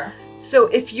 Sure. So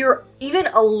if you're even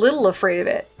a little afraid of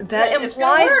it, that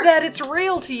implies that it's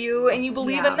real to you and you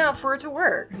believe enough for it to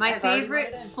work. My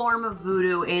favorite form of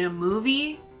voodoo in a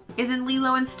movie is in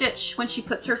Lilo and Stitch, when she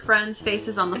puts her friends'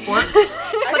 faces on the forks,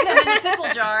 puts them in the pickle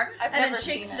jar, and then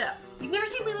shakes it up. You've never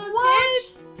seen Lilo and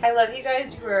Stitch? I love you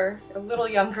guys who are a little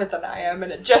younger than I am,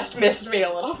 and it just missed me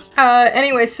a little bit.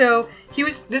 Anyway, so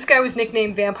this guy was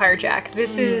nicknamed Vampire Jack.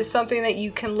 This is something that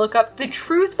you can look up. The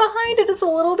truth behind it is a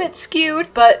little bit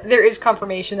skewed, but there is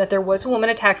confirmation that there was a woman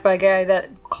attacked by a guy that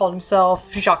called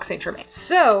himself Jacques Saint Germain.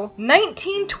 So,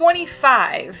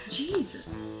 1925.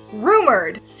 Jesus.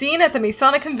 Rumored, seen at the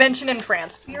Masonic Convention in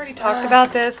France. We already talked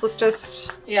about this. Let's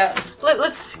just... Yeah.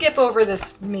 Let's skip over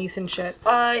this Mason shit.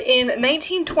 In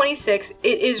 1926,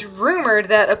 it is rumored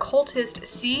that occultist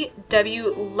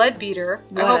C.W. Leadbeater...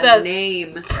 What I hope a that's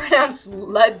name. pronounced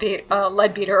Leadbeater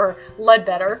or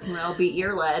Ledbetter. Well, beat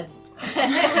your lead.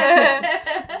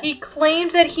 He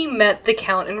claimed that he met the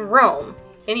Count in Rome,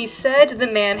 and he said the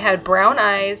man had brown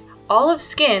eyes, olive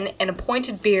skin, and a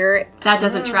pointed beard. That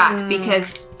doesn't track,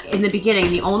 because in the beginning,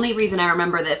 the only reason I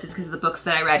remember this is because of the books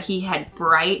that I read. He had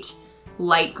bright,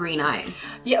 light green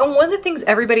eyes. Yeah, and one of the things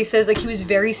everybody says, like, he was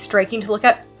very striking to look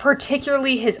at,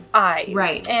 particularly his eyes.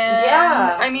 Right. And,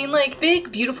 yeah. I mean, like,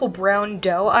 big, beautiful brown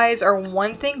doe eyes are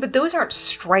one thing, but those aren't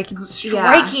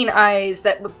striking eyes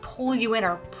that would pull you in,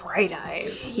 are bright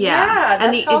eyes. Yeah,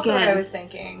 that's also what I was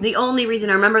thinking. The only reason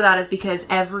I remember that is because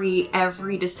every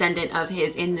descendant of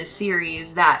his in this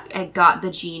series that had got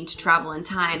the gene to travel in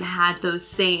time had those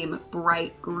same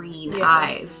bright green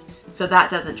eyes. So that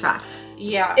doesn't track.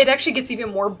 Yeah. It actually gets even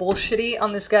more bullshitty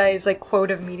on this guy's, like,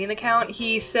 quote of meeting the Count.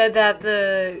 He said that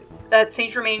that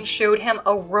Saint Germain showed him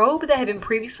a robe that had been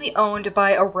previously owned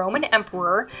by a Roman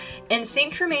emperor, and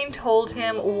Saint Germain told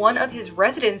him one of his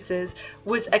residences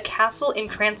was a castle in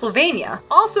Transylvania.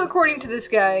 Also, according to this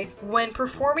guy, when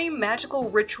performing magical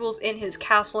rituals in his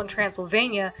castle in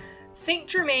Transylvania, Saint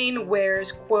Germain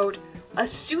wears, quote, a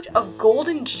suit of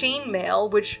golden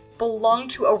chainmail which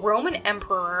belonged to a Roman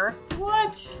emperor.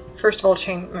 What? First of all,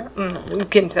 we'll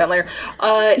get into that later.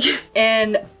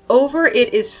 And over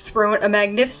it is thrown a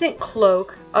magnificent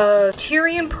cloak of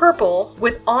Tyrian purple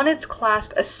with on its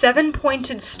clasp a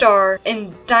 7-pointed star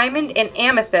in diamond and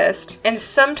amethyst, and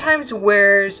sometimes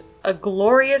wears a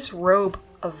glorious robe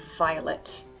of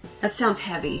violet. That sounds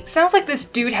heavy. Sounds like this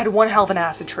dude had one hell of an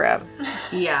acid trip.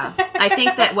 Yeah. I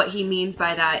think that what he means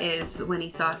by that is when he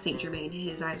saw Saint Germain,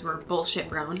 his eyes were bullshit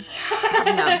brown.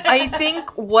 Yeah. I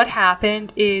think what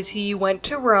happened is he went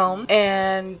to Rome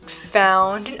and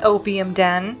found an opium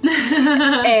den.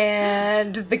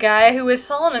 And the guy who was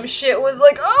selling him shit was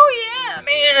like, oh yeah,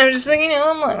 man, I'm just like,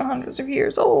 I'm like hundreds of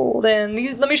years old, and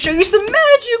let me show you some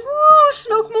magic. Woo,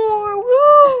 smoke more.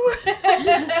 Woo.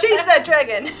 Chase that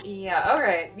dragon. Yeah,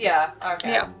 alright. Yeah.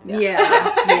 Okay. Yeah.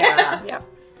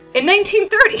 In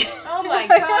 1930. Oh my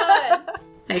god.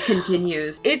 It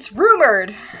continues. It's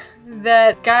rumored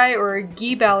that Guy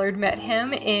Ballard met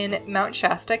him in Mount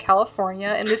Shasta, California,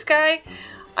 and this guy,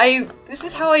 this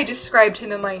is how I described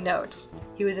him in my notes.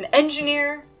 He was an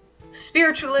engineer,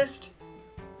 spiritualist,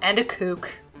 and a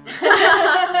kook.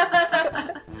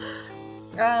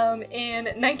 In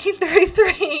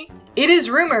 1933, it is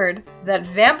rumored that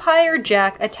Vampire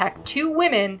Jack attacked 2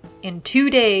 women in 2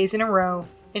 days in a row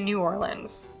in New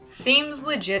Orleans. Seems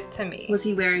legit to me. Was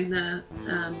he wearing the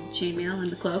chainmail and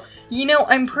the cloak?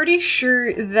 I'm pretty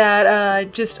sure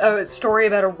that just a story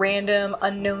about a random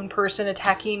unknown person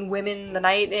attacking women in the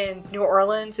night in New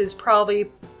Orleans is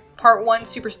probably part 1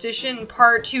 superstition,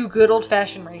 part 2 good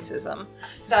old-fashioned racism.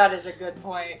 That is a good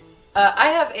point. I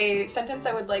have a sentence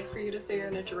I would like for you to say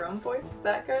in a Jerome voice. Is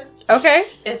that good? Okay.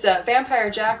 It's a Vampire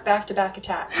Jack back-to-back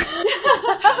attack.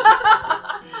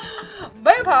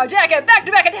 Vampire Jack had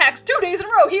back-to-back attacks 2 days in a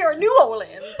row here in New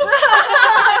Orleans.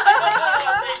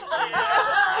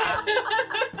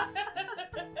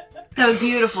 That was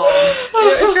beautiful.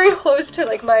 It's very close to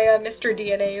like my Mr.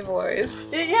 DNA voice.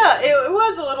 It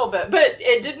was a little bit, but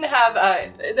it didn't have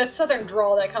That southern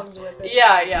drawl that comes with it.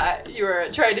 Yeah, you were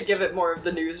trying to give it more of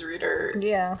the newsreader.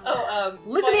 Yeah. Oh,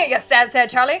 listen here, you sad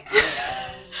Charlie.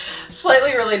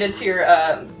 Slightly related to your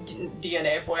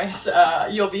DNA voice,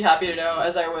 you'll be happy to know,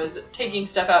 as I was taking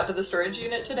stuff out to the storage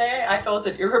unit today, I felt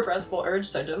an irrepressible urge,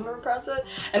 so I didn't repress it,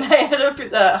 and I ended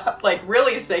up,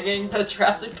 really singing the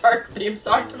Jurassic Park theme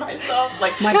song to myself,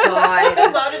 My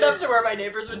God. loud enough to where my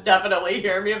neighbors would definitely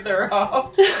hear me if they were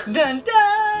home. Dun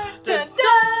dun dun dun dun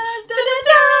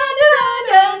dun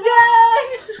dun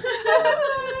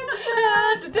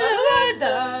dun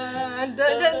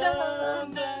dun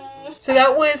dun dun. So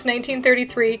that was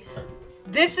 1933.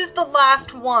 This is the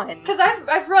last one. Because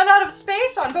I've run out of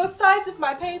space on both sides of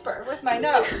my paper with my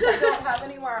notes. I don't have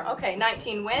any more. Okay,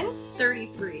 19 when?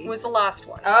 33. Was the last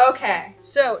one. Okay.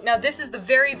 So now this is the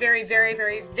very, very, very,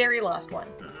 very, very last one.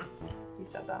 You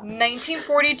said that.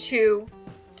 1942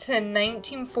 to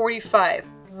 1945.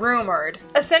 Rumored.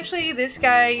 Essentially, this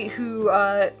guy who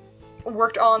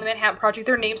worked on the Manhattan Project,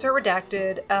 their names are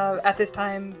redacted at this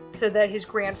time, said that his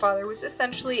grandfather was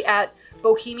essentially at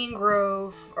Bohemian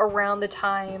Grove around the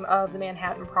time of the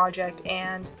Manhattan Project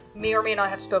and may or may not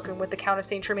have spoken with the Count of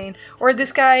Saint Germain. Or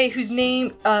this guy whose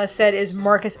name said is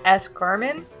Marcus S.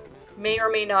 Garman may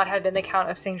or may not have been the Count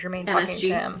of Saint Germain talking MSG. to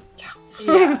him.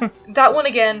 Yeah. That one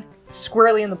again,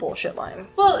 squarely in the bullshit line.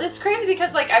 Well, it's crazy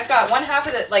because, I've got one half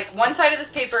of it, one side of this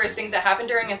paper is things that happened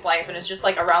during his life, and it's just,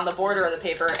 around the border of the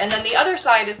paper, and then the other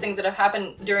side is things that have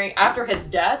happened after his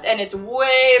death, and it's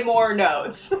way more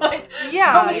notes. So many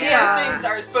things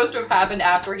are supposed to have happened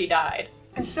after he died.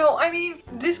 And so, I mean,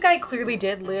 this guy clearly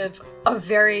did live a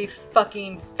very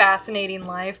fucking fascinating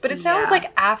life, but it sounds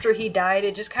like after he died,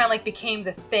 it just kind of, became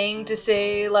the thing to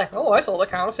say, oh, I saw the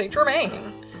Count of Saint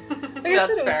Germain. I guess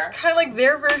it was kind of like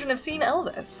their version of seeing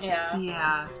Elvis. Yeah.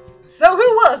 Yeah. So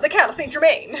who was the Count of Saint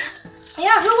Germain?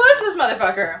 Yeah, who was this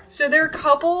motherfucker? So there are a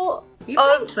couple You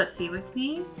played footsie with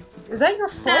me. Is that your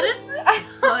foot? That is my I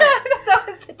thought that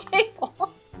was the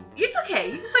table. It's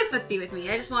okay. You can play footsie with me.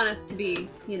 I just want it to be,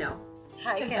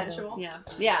 Hi, Consensual.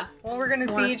 Yeah. Well, we're gonna I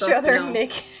see want us each both to other know.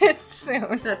 naked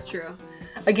soon. That's true.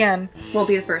 Again. Won't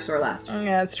be the first or last.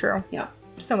 Yeah, that's true. Yeah.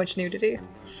 So much nudity.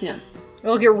 Yeah.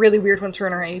 It'll get really weird once we're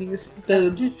in our 80s.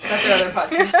 Boobs. That's our other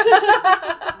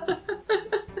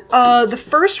podcast. The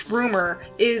first rumor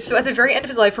is, so at the very end of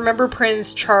his life, remember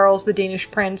Prince Charles, the Danish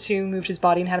prince who moved his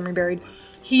body and had him reburied?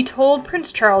 He told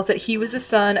Prince Charles that he was the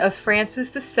son of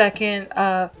Francis II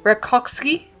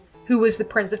Rákóczi, who was the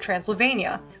Prince of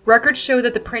Transylvania. Records show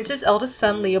that the prince's eldest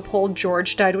son, Leopold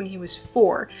George, died when he was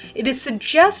 4. It is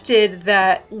suggested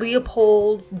that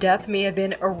Leopold's death may have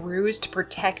been a ruse to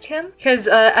protect him, because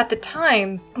at the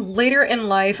time, later in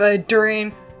life,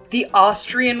 during the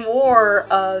Austrian War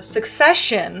of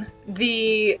Succession,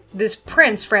 this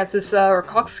prince, Francis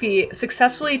Rákóczi,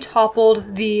 successfully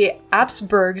toppled the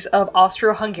Habsburgs of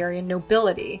Austro-Hungarian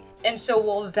nobility. And so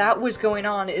while that was going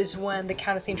on is when the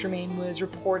Count of Saint Germain was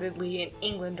reportedly in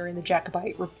England during the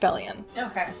Jacobite Rebellion.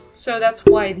 Okay. So that's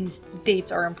why these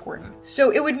dates are important.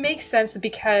 So it would make sense that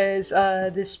because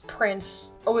this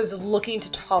prince was looking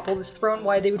to topple this throne,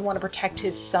 why they would want to protect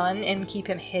his son and keep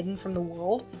him hidden from the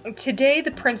world. Today, the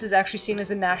prince is actually seen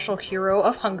as a national hero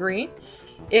of Hungary.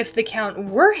 If the Count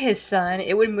were his son,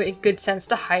 it would make good sense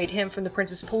to hide him from the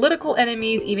prince's political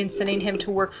enemies, even sending him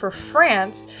to work for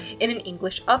France in an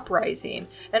English uprising.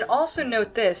 And also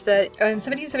note this, that in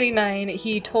 1779,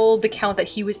 he told the Count that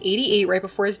he was 88 right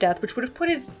before his death, which would have put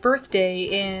his birthday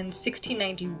in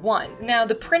 1691. Now,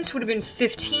 the prince would have been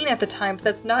 15 at the time, but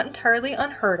that's not entirely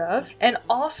unheard of. And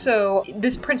also,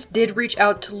 this prince did reach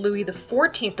out to Louis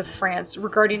XIV of France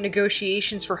regarding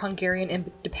negotiations for Hungarian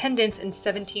independence in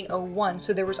 1701,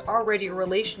 so there was already a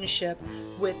relationship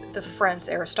with the French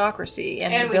aristocracy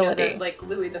and nobility. And we know that,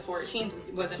 Louis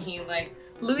XIV, wasn't he,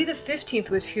 Louis XV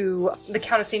was who the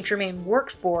Count of Saint Germain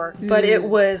worked for, but it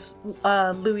was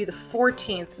Louis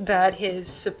XIV that his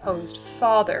supposed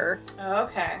father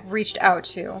reached out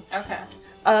to. Okay.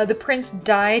 The prince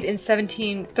died in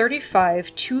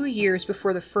 1735, 2 years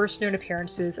before the first known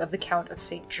appearances of the Count of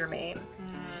Saint Germain.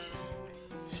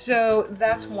 So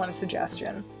that's one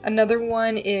suggestion. Another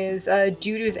one is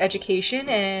due to his education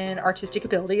and artistic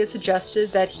ability, it's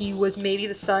suggested that he was maybe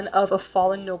the son of a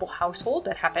fallen noble household.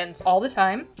 That happens all the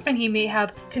time. And he may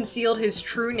have concealed his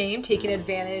true name, taking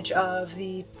advantage of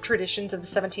the traditions of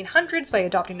the 1700s by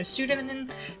adopting a pseudonym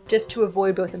just to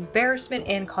avoid both embarrassment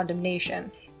and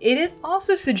condemnation. It is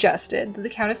also suggested that the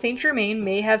Count of Saint Germain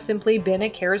may have simply been a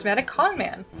charismatic con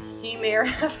man. He may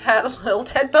have had a little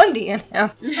Ted Bundy in him.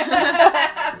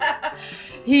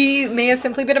 He may have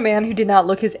simply been a man who did not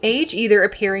look his age, either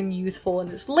appearing youthful in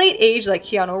his late age, like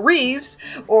Keanu Reeves,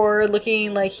 or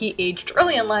looking like he aged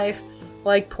early in life,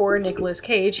 like poor Nicolas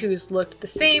Cage, who's looked the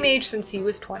same age since he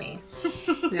was 20.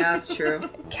 Yeah, that's true.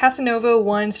 Casanova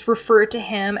once referred to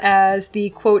him as the,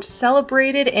 quote,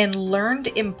 celebrated and learned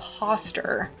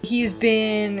imposter. He's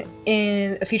been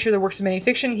in a feature that works in many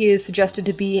fiction. He is suggested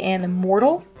to be an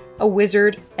immortal, a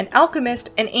wizard, an alchemist,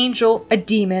 an angel, a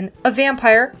demon, a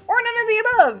vampire, or none of the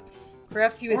above.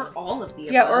 Perhaps he was... Or all of the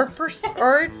above. Yeah,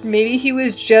 or maybe he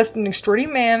was just an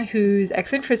extraordinary man whose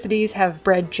eccentricities have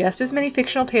bred just as many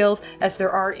fictional tales as there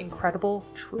are incredible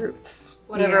truths.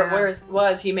 Whatever it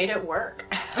was, he made it work.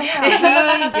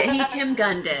 he Tim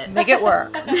Gunned it. Make it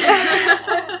work.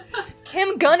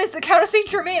 Tim Gunn is the Count of Saint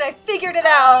Germain. I figured it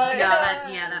out.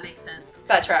 That makes sense.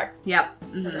 That tracks. Yep.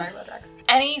 Mm-hmm.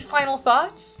 Any final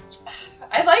thoughts?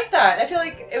 I like that. I feel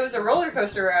like it was a roller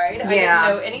coaster ride. Yeah. I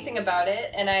didn't know anything about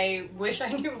it, and I wish I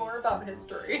knew more about his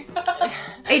story.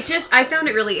 I found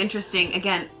it really interesting.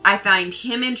 Again, I find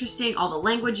him interesting, all the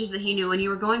languages that he knew, when you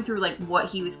were going through, like, what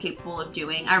he was capable of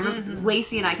doing. I remember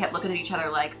Lacey and I kept looking at each other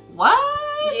like, what?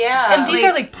 Yeah. And these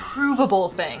are, like, provable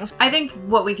things. I think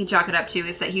what we can chalk it up to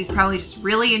is that he was probably just a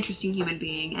really interesting human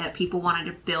being, and that people wanted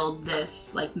to build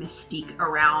this, like, mystique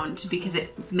around because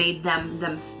it made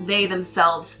they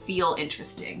themselves feel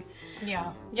interesting.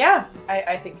 Yeah. Yeah.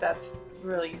 I think that's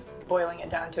really boiling it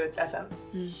down to its essence.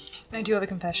 And I do have a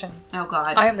confession. Oh,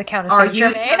 God. I am the Count of Are Saint you?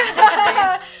 Germain.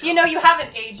 You know, you haven't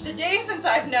aged a day since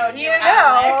I've known you, You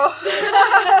know.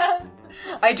 Alex.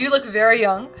 I do look very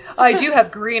young. I do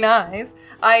have green eyes.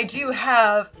 I do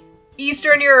have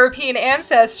Eastern European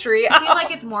ancestry. I feel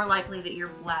like it's more likely that you're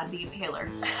Vlad the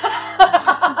Impaler.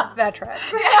 That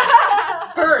tracks.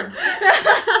 Burn.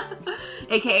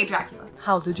 AKA Dracula.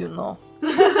 How did you know?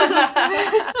 This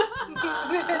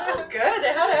is good.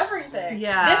 It had everything.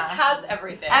 Yeah. This has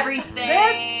everything. Everything.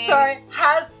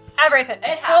 Has everything.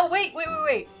 It has. Well,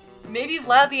 wait. Maybe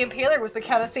Vlad the Impaler was the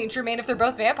Count of Saint Germain if they're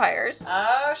both vampires.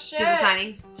 Oh, shit. Does the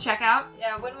timing check out?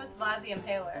 Yeah, when was Vlad the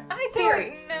Impaler? I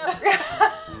Siri. don't know.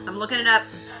 I'm looking it up.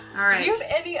 All right. Do you have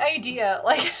any idea,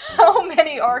 like, how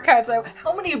many archives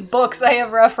how many books I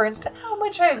have referenced, how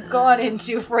much I've gone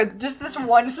into for just this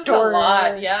one story? That's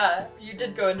a lot, yeah. You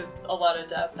did go into a lot of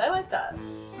depth. I like that.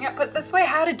 Yeah, but that's why I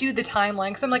had to do the timeline,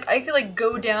 because I'm like, I could, like,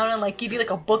 go down and, like, give you, like,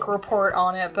 a book report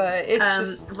on it, but it's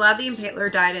just... Vlad the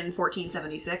Impaler died in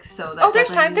 1476, so that Oh, there's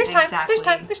time. Exactly.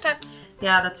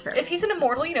 Yeah, that's fair. If he's an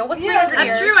immortal, what's Yeah, 300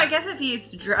 years? That's true. I guess if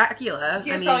he's Dracula,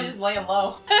 He was probably just laying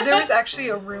low. There was actually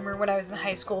a rumor when I was in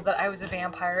high school that I was a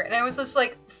vampire, and I was just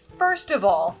like, first of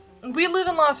all, we live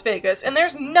in Las Vegas, and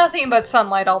there's nothing but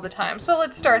sunlight all the time, so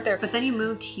let's start there. But then you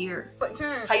moved here. But,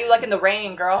 How you liking the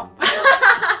rain, girl?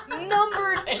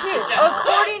 Number 2,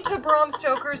 according to Bram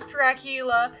Stoker's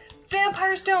Dracula,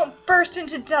 vampires don't burst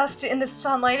into dust in the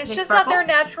sunlight. It's They just sparkle? not their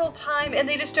natural time, and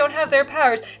they just don't have their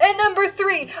powers. And number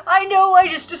 3, I know I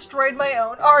just destroyed my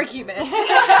own argument.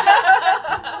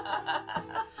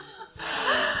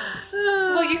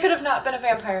 Well, you could have not been a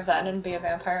vampire then and be a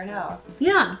vampire now.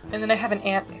 Yeah. And then I have an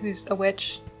aunt who's a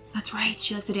witch. That's right.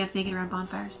 She likes to dance naked around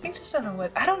bonfires. I just don't know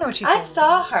what. I don't know what she's I doing.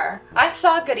 saw her. I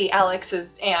saw Goody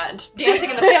Alex's aunt dancing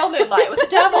in the pale moonlight with the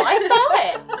devil. I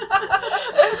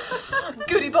saw it.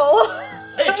 Goody bowl.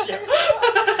 Thank you.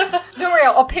 Don't worry,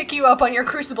 I'll pick you up on your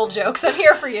Crucible jokes. I'm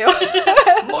here for you.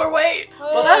 More weight.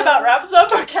 Well, that about wraps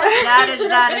up our cast. That is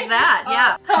that.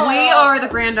 Yeah. We are the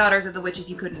granddaughters of the witches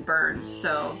you couldn't burn.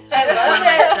 So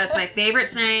that's my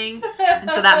favorite saying, and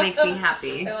so that makes me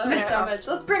happy. I love it so much.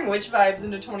 Let's bring witch vibes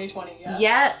into 2020. Yeah.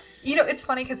 Yes. You know, it's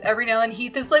funny because every now and then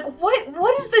Heath is like,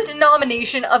 what is the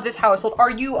denomination of this household?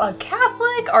 Are you a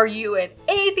Catholic? Are you an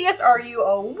atheist? Are you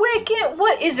a Wiccan?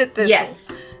 What is it this Yes.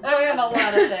 I have a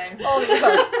lot of things. Oh,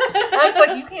 I was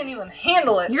like, you can't even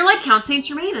handle it. You're like Count Saint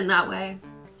Germain in that way.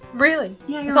 Really?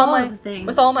 Yeah, you're with all all my of the things.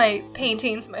 with all my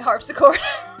paintings, my harpsichord.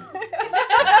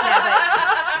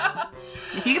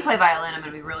 If you could play violin, I'm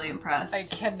gonna be really impressed. I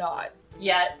cannot.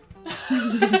 Yet.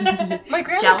 My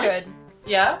grandma Challenge? could.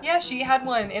 Yeah? Yeah, she had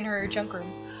one in her junk room.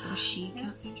 Was she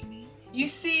Count Saint Germain? You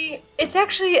see, it's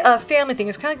actually a family thing.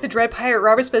 It's kind of like the Dread Pirate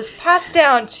Roberts, but it's passed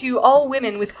down to all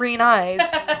women with green eyes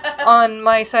on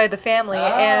my side of the family.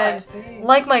 I And see.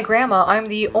 like my grandma, I'm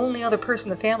the only other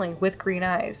person in the family with green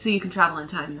eyes. So you can travel in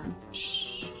time then.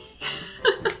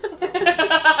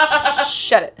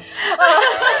 Shut it.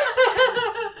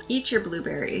 Eat your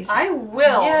blueberries. I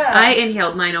will. Yeah. I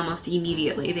inhaled mine almost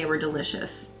immediately. They were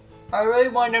delicious. I really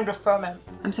want them to ferment.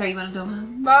 I'm sorry, you want to go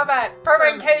home?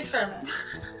 Fermentation.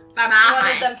 I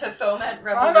wanted them to foment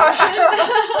revolution.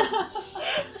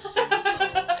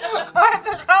 I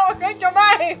have to your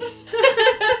mind.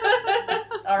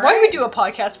 would do a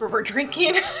podcast where we're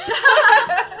drinking. Because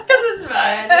it's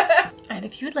fun. And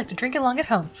if you would like to drink along at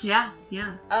home. Yeah.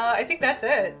 I think that's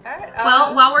it. All right,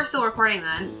 Well, while we're still recording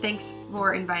then, thanks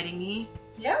for inviting me.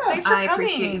 Yeah. thanks for I coming.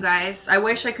 appreciate you guys. I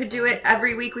wish I could do it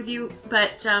every week with you,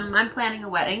 but I'm planning a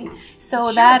wedding, so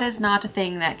Sure. that is not a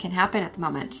thing that can happen at the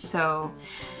moment. So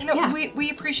yeah.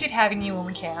 We appreciate having you when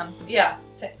we can. Yeah.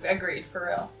 Agreed, for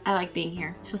real. I like being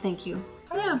here, so thank you.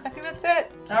 Yeah, I think that's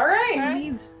it. All right.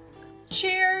 Thanks.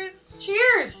 Cheers.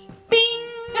 Cheers. Bing.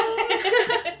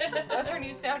 That's our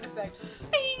new sound effect.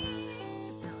 Bing.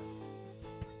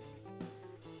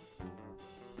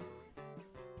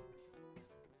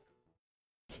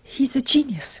 He's a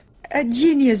genius. A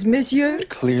genius, monsieur.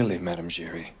 Clearly, Madame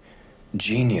Giry,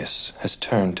 genius has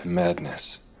turned to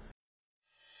madness.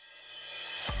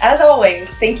 As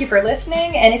always, thank you for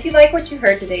listening, and if you like what you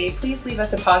heard today, please leave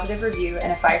us a positive review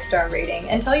and a 5-star rating,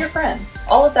 and tell your friends.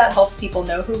 All of that helps people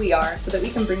know who we are so that we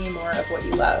can bring you more of what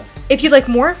you love. If you'd like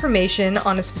more information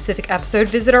on a specific episode,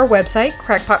 visit our website,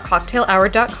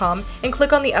 crackpotcocktailhour.com, and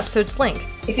click on the episode's link.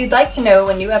 If you'd like to know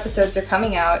when new episodes are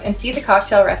coming out and see the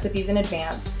cocktail recipes in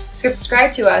advance,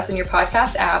 subscribe to us in your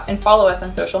podcast app and follow us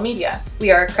on social media.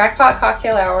 We are Crackpot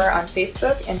Cocktail Hour on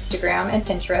Facebook, Instagram, and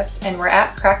Pinterest, and we're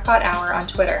at Crackpot Hour on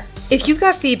Twitter. If you've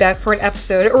got feedback for an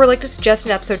episode or would like to suggest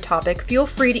an episode topic, feel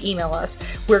free to email us.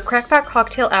 We're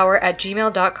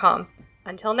crackpotcocktailhour@gmail.com.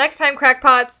 Until next time,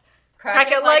 crackpots,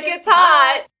 crack it like it's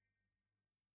hot!